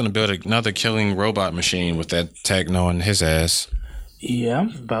Stark's gonna build another killing robot machine with that tech knowing his ass. Yeah,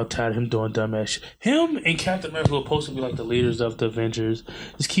 I'm about tired of him doing dumbass shit. Him and Captain America were supposed to be like the leaders of the Avengers.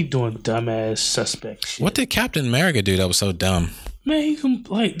 Just keep doing dumbass suspect shit. What did Captain America do that was so dumb? Man, he can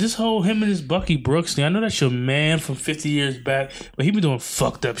like this whole him and his Bucky Brooks thing. I know that's your man from 50 years back, but he been doing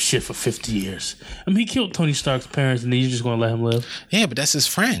fucked up shit for 50 years. I mean, he killed Tony Stark's parents, and then you're just gonna let him live. Yeah, but that's his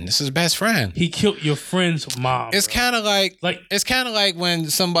friend. That's his best friend. He killed your friend's mom. It's kind of like it's kind of like when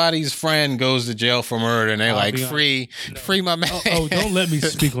somebody's friend goes to jail for murder and they're like, free my man. Oh, don't let me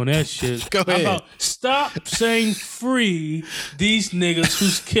speak on that shit. Go ahead. Stop saying free these niggas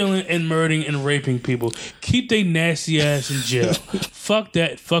who's killing and murdering and raping people. Keep they nasty ass in jail. Fuck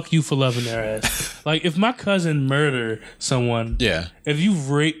that. Fuck you for loving their ass. Like, if my cousin murder someone, Yeah. if you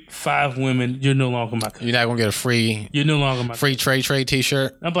rape 5 women, you're no longer my cousin. You're not gonna get a free You're no longer my cousin. Trey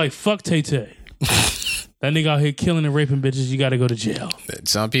t-shirt. I'm like, fuck Tay Tay. That nigga out here killing and raping bitches, you gotta go to jail.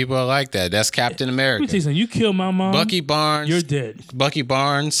 Some people are like that. That's Captain Let me tell America. you something. You kill my mom, Bucky Barnes. you're dead. Bucky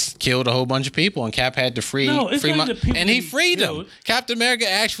Barnes killed a whole bunch of people, and Cap had to free. No, it's not the people and he he freed killed. them. Captain America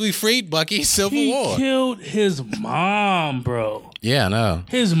actually freed Bucky in Civil He War. killed his mom, bro. Yeah, I know.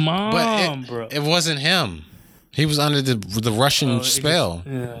 His mom, But bro. it wasn't him. He was under the Russian spell.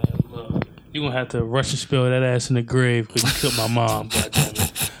 Yeah, look, you gonna have to rush and spill that ass in the grave because you killed my mom.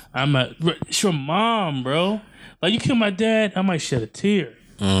 Goddammit. It's your mom, bro. Like, you kill my dad, I might shed a tear.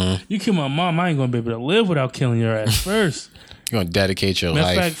 You kill my mom, I ain't gonna be able to live without killing your ass first. You're gonna dedicate your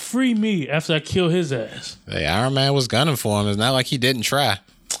Matter of life. fact, free me after I kill his ass. Hey, Iron Man was gunning for him. It's not like he didn't try.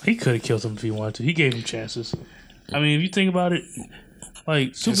 He could have killed him if he wanted to. He gave him chances. I mean, if you think about it, like,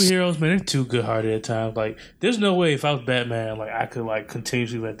 superheroes, man, they're too good-hearted at times. Like, there's no way if I was Batman, like, I could, like,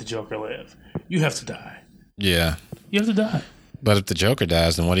 continuously let the Joker live. You have to die. Yeah. You have to die. But if the Joker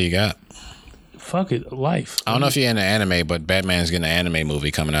dies, then what do you got? Fuck it. Life. I don't know if you're into anime, but Batman's getting an anime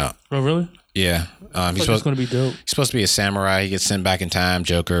movie coming out. Oh, really? Yeah. He's It's going to be dope. supposed to be a samurai. He gets sent back in time.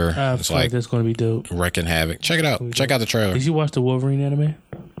 Joker. I It's feel like like that's going to be dope. wrecking havoc. Check it out. Check out the trailer. Did you watch the Wolverine anime?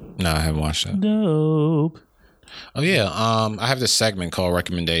 No, I haven't watched that. Dope. Oh yeah. I have this segment called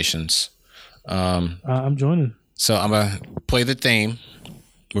recommendations. I'm joining. So I'm gonna play the theme.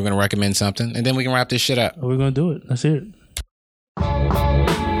 We're gonna recommend something, and then we can wrap this shit up. We're going to do it. Let's hear it.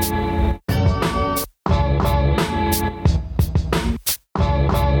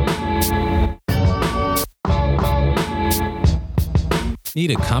 Need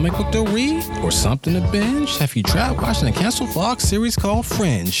a comic book to read or something to binge? Have you tried watching a canceled Fox series called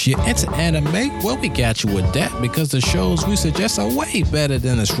Fringe? You into anime? Well, we got you with that because the shows we suggest are way better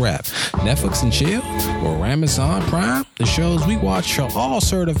than this rap. Netflix and chill or Amazon Prime? The shows we watch are all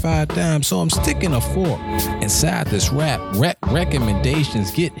certified dime, so I'm sticking a fork inside this rap recommendations.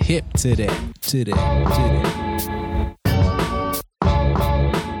 Get hip to that.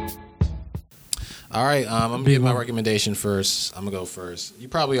 All right, I'm gonna give my recommendation first. I'm gonna go first. You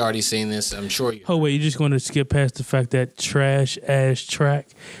probably already seen this. I'm sure. Oh wait, you're just going to skip past the fact that trash ass track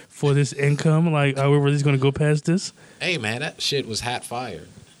for this income? Like, are we really just going to go past this? Hey man, that shit was hot fire.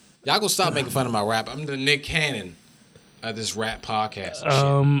 Y'all gonna stop making fun of my rap. I'm the Nick Cannon of this rap podcast.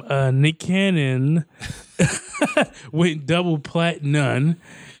 Nick Cannon went double platinum.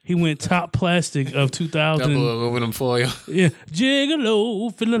 He went top plastic of 2000. Double aluminum foil. Yeah,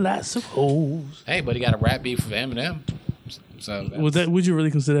 Gigolo, feeling lots of hoes. Hey, but he got a rap beef with Eminem. So would you really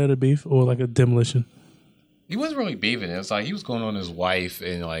consider that a beef or like a demolition? He wasn't really beefing. It was like he was going on his wife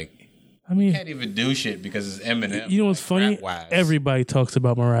and like. I mean, he can't even do shit because it's Eminem. You know what's funny? Rap-wise. Everybody talks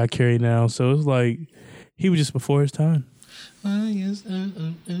about Mariah Carey now, so it's like he was just before his time.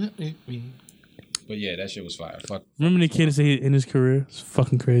 But yeah, that shit was fire. Fuck. Remember Nick Cannon said in his career? It's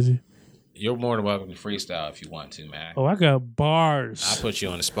fucking crazy. You're more than welcome to freestyle if you want to, man. Oh, I got bars. I'll put you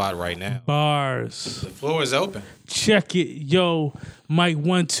on the spot right now. Bars. The floor is open. Check it. Yo, Mike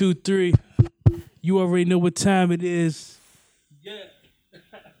 1, 2, 3. You already know what time it is. Yeah.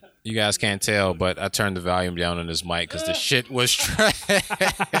 You guys can't tell, but I turned the volume down on this mic because the shit was trash.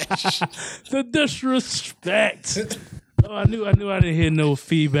 The disrespect. Oh, I knew I didn't hear no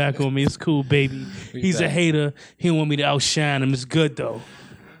feedback on me. It's cool, baby. He's a hater. He don't want me to outshine him. It's good, though.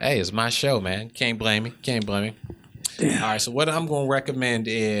 Hey, it's my show, man. Can't blame me. Damn. All right, so what I'm going to recommend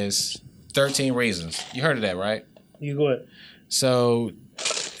is 13 Reasons. You heard of that, right? You go ahead. So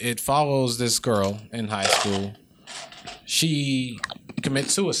it follows this girl in high school. She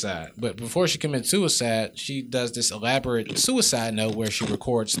commits suicide. But before she commits suicide, she does this elaborate suicide note where she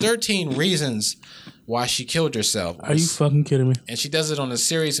records 13 reasons why she killed herself. Are you fucking kidding me? And she does it on a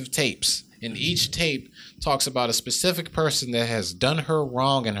series of tapes. And each tape talks about a specific person that has done her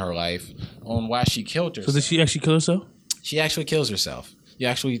wrong in her life on why she killed herself. So did she actually kill herself? She actually kills herself. You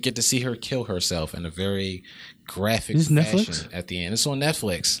actually get to see her kill herself in a very graphic Is this fashion Netflix? at the end. It's on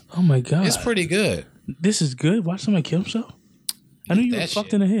Netflix. Oh my God. It's pretty good. This is good? Watch somebody kill himself? I knew you were That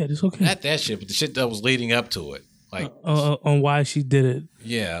fucked shit. in the head. It's okay. Not that shit, but the shit that was leading up to it. Like, on why she did it.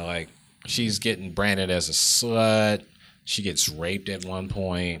 yeah, like she's getting branded as a slut. She gets raped at one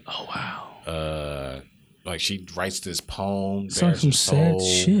point. Oh, wow. Like she writes this poem, Sounds some sad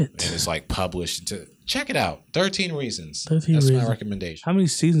shit. and it's like published. Check it out. 13 Reasons. 13 That's Reasons. my recommendation. How many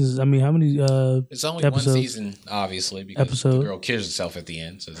seasons? I mean, how many It's only episodes? one season, obviously, because the girl kills herself at the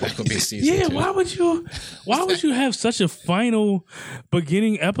end, so that could be season Yeah, 2. why would you have such a final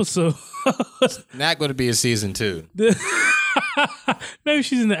beginning episode? Not going to be a season 2. Maybe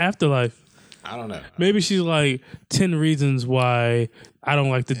she's in the afterlife. I don't know. Maybe she's like 10 reasons why I don't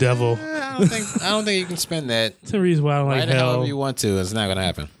like the devil. I don't think you can spend that. 10 reasons why I don't Write like it hell. however you want to. It's not going to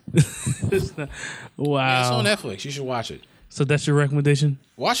happen. It's not- wow. Yeah, it's on Netflix. You should watch it. So that's your recommendation?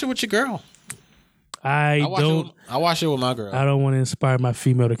 Watch it with your girl. I watch it with my girl. don't want to inspire my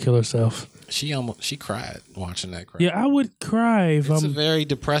female to kill herself. She cried watching that crap. Yeah, I would cry if It's a I'm. very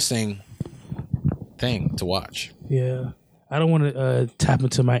depressing thing to watch. Yeah, I don't want to tap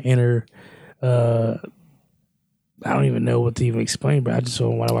into my inner. I don't even know what to even explain, but I just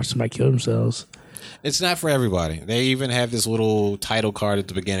don't want to watch somebody kill themselves. It's not for everybody. They even have this little title card at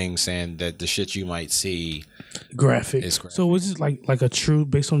the beginning saying that the shit you might see. Graphic. It's graphic. So was it like a true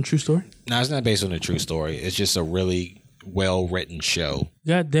based on a true story? No, it's not based on a true story. It's just a really well written show.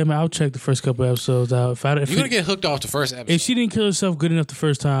 God damn it! I'll check the first couple episodes out. If You're gonna get hooked off the first episode. if she didn't kill herself good enough the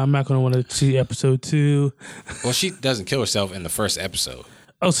first time, I'm not gonna want to see episode 2. Well, she doesn't kill herself in the first episode.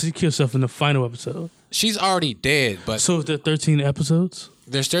 Oh, so she killed herself in the final episode. She's already dead, but So is there 13 episodes?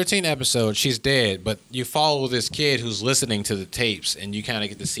 there's 13 episodes. She's dead, but you follow this kid who's listening to the tapes, and you kind of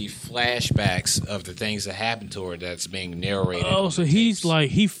get to see flashbacks of the things that happened to her that's being narrated. Oh, on so the he's tapes. like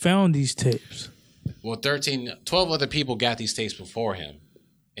he found these tapes. Well, 12 other people got these tapes before him,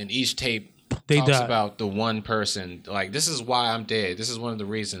 and each tape They talks died. about the one person. Like, this is why I'm dead. This is one of the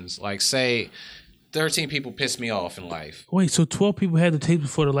reasons. Like, say 13 people pissed me off in life. Wait, so 12 people had the tapes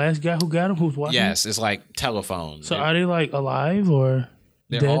before the last guy who got them? Who's watching? Yes, it's like telephone. So are they like alive or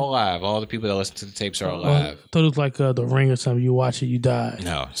They're dead? all alive. All the people that listen to the tapes are I alive. thought it was like The Ring or something. You watch it, you die.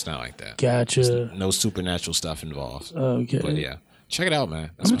 No, it's not like that. Gotcha. No supernatural stuff involved. Okay. But yeah, check it out,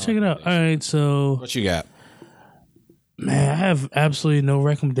 man. I'm gonna check it out. All right, so What you got? Man, I have absolutely no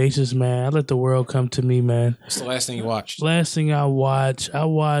recommendations, man. I let the world come to me, man. What's the last thing you watched? Last thing I watch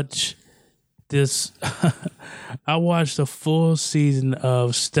this. I watched a full season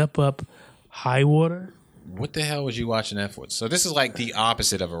of Step Up High Water. What the hell was you watching that for? So this is like the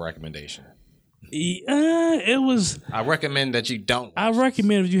opposite of a recommendation. It was. I recommend that you don't. I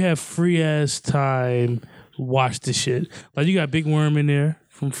recommend if you have free ass time, watch this shit. Like you got Big Worm in there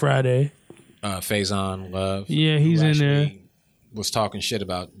from Friday. Faison Love. Yeah, he's in there. Was talking shit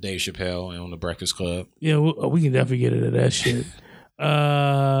about Dave Chappelle and on the Breakfast Club. Yeah, we can definitely get into that shit.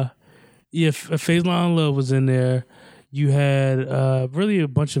 Faison Love was in there. You had really a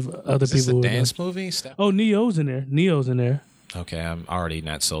bunch of other Is this people. a dance movie? Neo's in there. Neo's in there. Okay, I'm already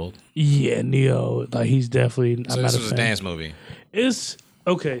not sold. Yeah, Neo. Like he's definitely. So this was a dance movie. It's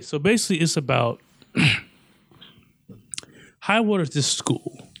okay. So basically, it's about High Water's this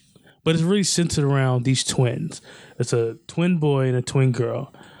school, but it's really centered around these twins. It's a twin boy and a twin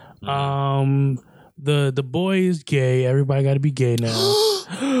girl. The boy is gay. Everybody got to be gay now.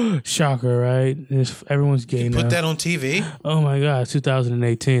 Shocker, right? Everyone's gay now. Put that on TV? Oh my God,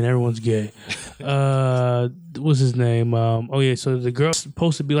 2018. Everyone's gay. What's his name? So the girl's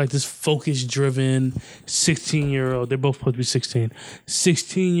supposed to be like this focus-driven 16-year-old. They're both supposed to be 16.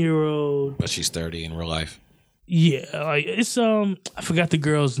 16-year-old. But she's 30 in real life. Yeah, like it's I forgot the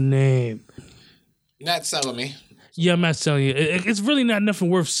girl's name. You're not selling me. Yeah, I'm not selling you. It's really not nothing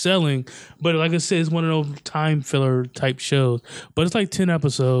worth selling. But like I said, it's one of those time filler type shows. But it's like 10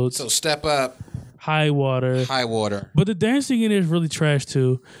 episodes. So Step Up. High Water. High Water. But the dancing in it is really trash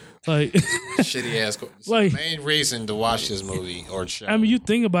too. Like shitty ass. Like the main reason to watch this movie or show. I mean, you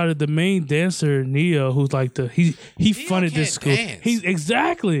think about it. The main dancer Neo, who's like he funded this school. Dance. He's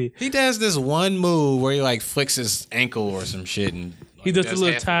exactly. He does this one move where he like flicks his ankle or some shit and like, he does the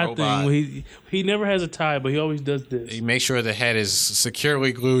little half tie robot. thing. Where he never has a tie, but he always does this. He makes sure the head is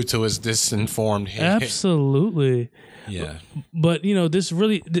securely glued to his disinformed head. Absolutely. Yeah. But, this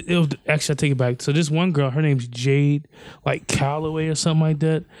really... Actually, I take it back. So this one girl, her name's Jade, like Calloway or something like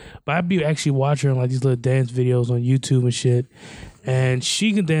that. But I'd be actually watching her on like these little dance videos on YouTube and shit. And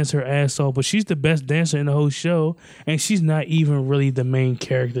she can dance her ass off, but she's the best dancer in the whole show. And she's not even really the main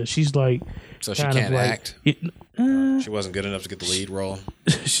character. She's like... So she can't act? She wasn't good enough to get the lead role?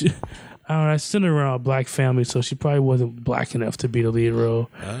 I don't know. I sent her around a black family, so she probably wasn't black enough to be the lead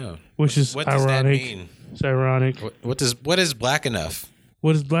role. Oh. Which is what ironic. Does that mean? It's ironic. What is black enough?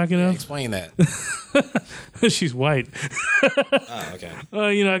 What is black enough? Explain that. She's white. Oh, okay.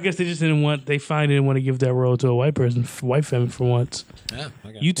 I guess they just didn't want to give that role to a white person, white family for once. Yeah,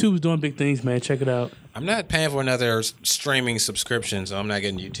 okay. YouTube's doing big things, man. Check it out. I'm not paying for another streaming subscription, so I'm not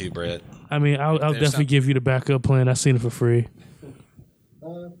getting YouTube bread. I mean, I'll definitely give you the backup plan. I seen it for free.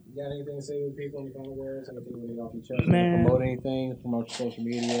 You got anything to say to people in the followers? Anything you need off your chest? Man. Promote anything? Promote your social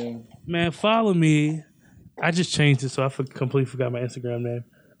media? Man, follow me. I just changed it, so I completely forgot my Instagram name.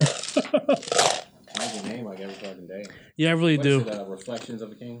 Change your name like every fucking day. Yeah, I really do. Is it, Reflections of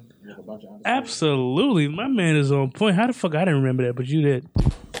the King? You have a bunch of Absolutely. My man is on point. How the fuck I didn't remember that, but you did.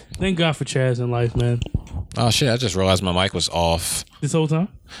 Thank God for Chaz in life, man. Oh, shit. I just realized my mic was off. This whole time?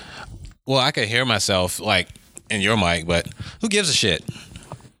 Well, I could hear myself, like, in your mic, but who gives a shit?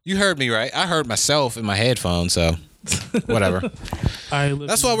 You heard me, right? I heard myself in my headphones, so whatever. All right, look,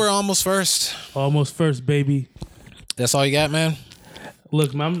 That's why we're almost first. almost first, baby. That's all you got, man?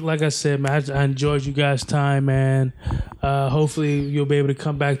 Look, man, like I said, man, I enjoyed you guys' time, man. Hopefully, you'll be able to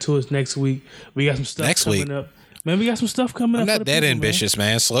come back to us next week. We got some stuff coming up. Man, we got some stuff coming up. I'm not that ambitious,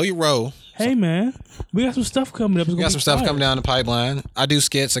 man. Slow your roll. Hey, man, we got some stuff coming up. We got some stuff coming down the pipeline. I do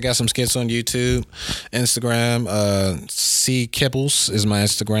skits. I got some skits on YouTube, Instagram. C Kibbles is my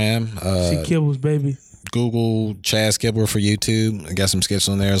Instagram. C Kibbles, baby. Google Chaz Kibble for YouTube. I got some skits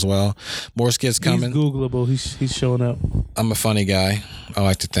on there as well. More skits coming. He's Googleable. He's showing up. I'm a funny guy. I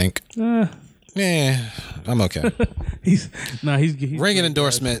like to think. Yeah, I'm okay. he's Ring an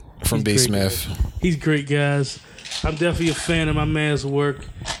endorsement from B. Smith. He's great, guys. I'm definitely a fan of my man's work.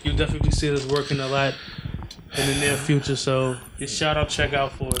 You'll definitely be seeing us working a lot in the near future. So just shout out, check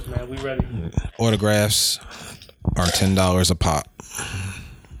out for us, man. We ready. Autographs are $10 a pop.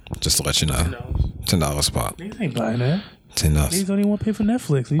 Just to let you know. $10 a pop. Niggas ain't buying that. $10. Niggas don't even want to pay for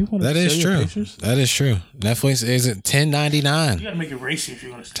Netflix. You want That is true. Pictures? That is true. Netflix is at $10.99. You gotta make it racy if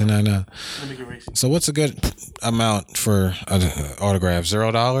you want to. $10.99. Make it racy. So what's a good amount for autograph?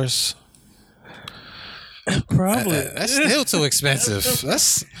 $0? Probably. That's still too expensive.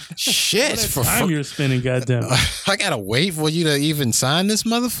 That's shit. For time you're spending, goddamn. I gotta wait for you to even sign this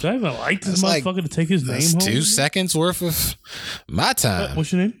motherfucker. Do I even like this That's motherfucker to take his name That's home? 2 seconds worth of my time.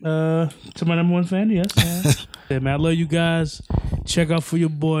 What's your name? To my number one fan, yes. Yeah, man, I love you guys. Check out for your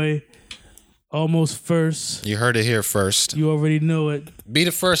boy. Almost First. You heard it here first. You already know it. Be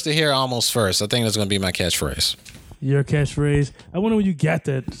the first to hear Almost First. I think that's going to be my catchphrase. Your catchphrase. I wonder where you got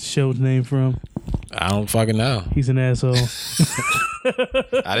that show's name from. I don't fucking know. He's an asshole.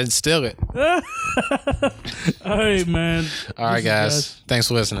 I didn't steal it. All right, man. All right, guys. Thanks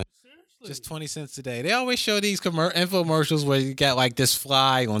for listening. Just 20 cents today. They always show these infomercials where you got like this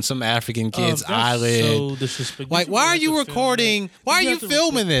fly on some African kid's eyelid. So disrespectful. Like, why are you recording? Why are you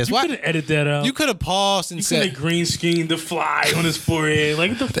filming this? You Why couldn't edit that out. you could have paused and You said couldn't green screen the fly on his forehead.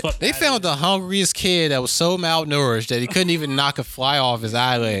 Like, what the fuck? they found the hungriest kid that was so malnourished that he couldn't even knock a fly off his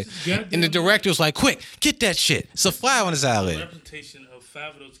eyelid. And the director was like, "Quick, get that shit! It's a fly on his eyelid." Representation of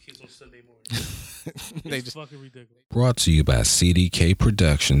 5 of those kids on Sunday morning. They It's just fucking ridiculous. brought to you by CDK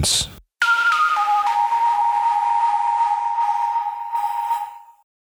Productions.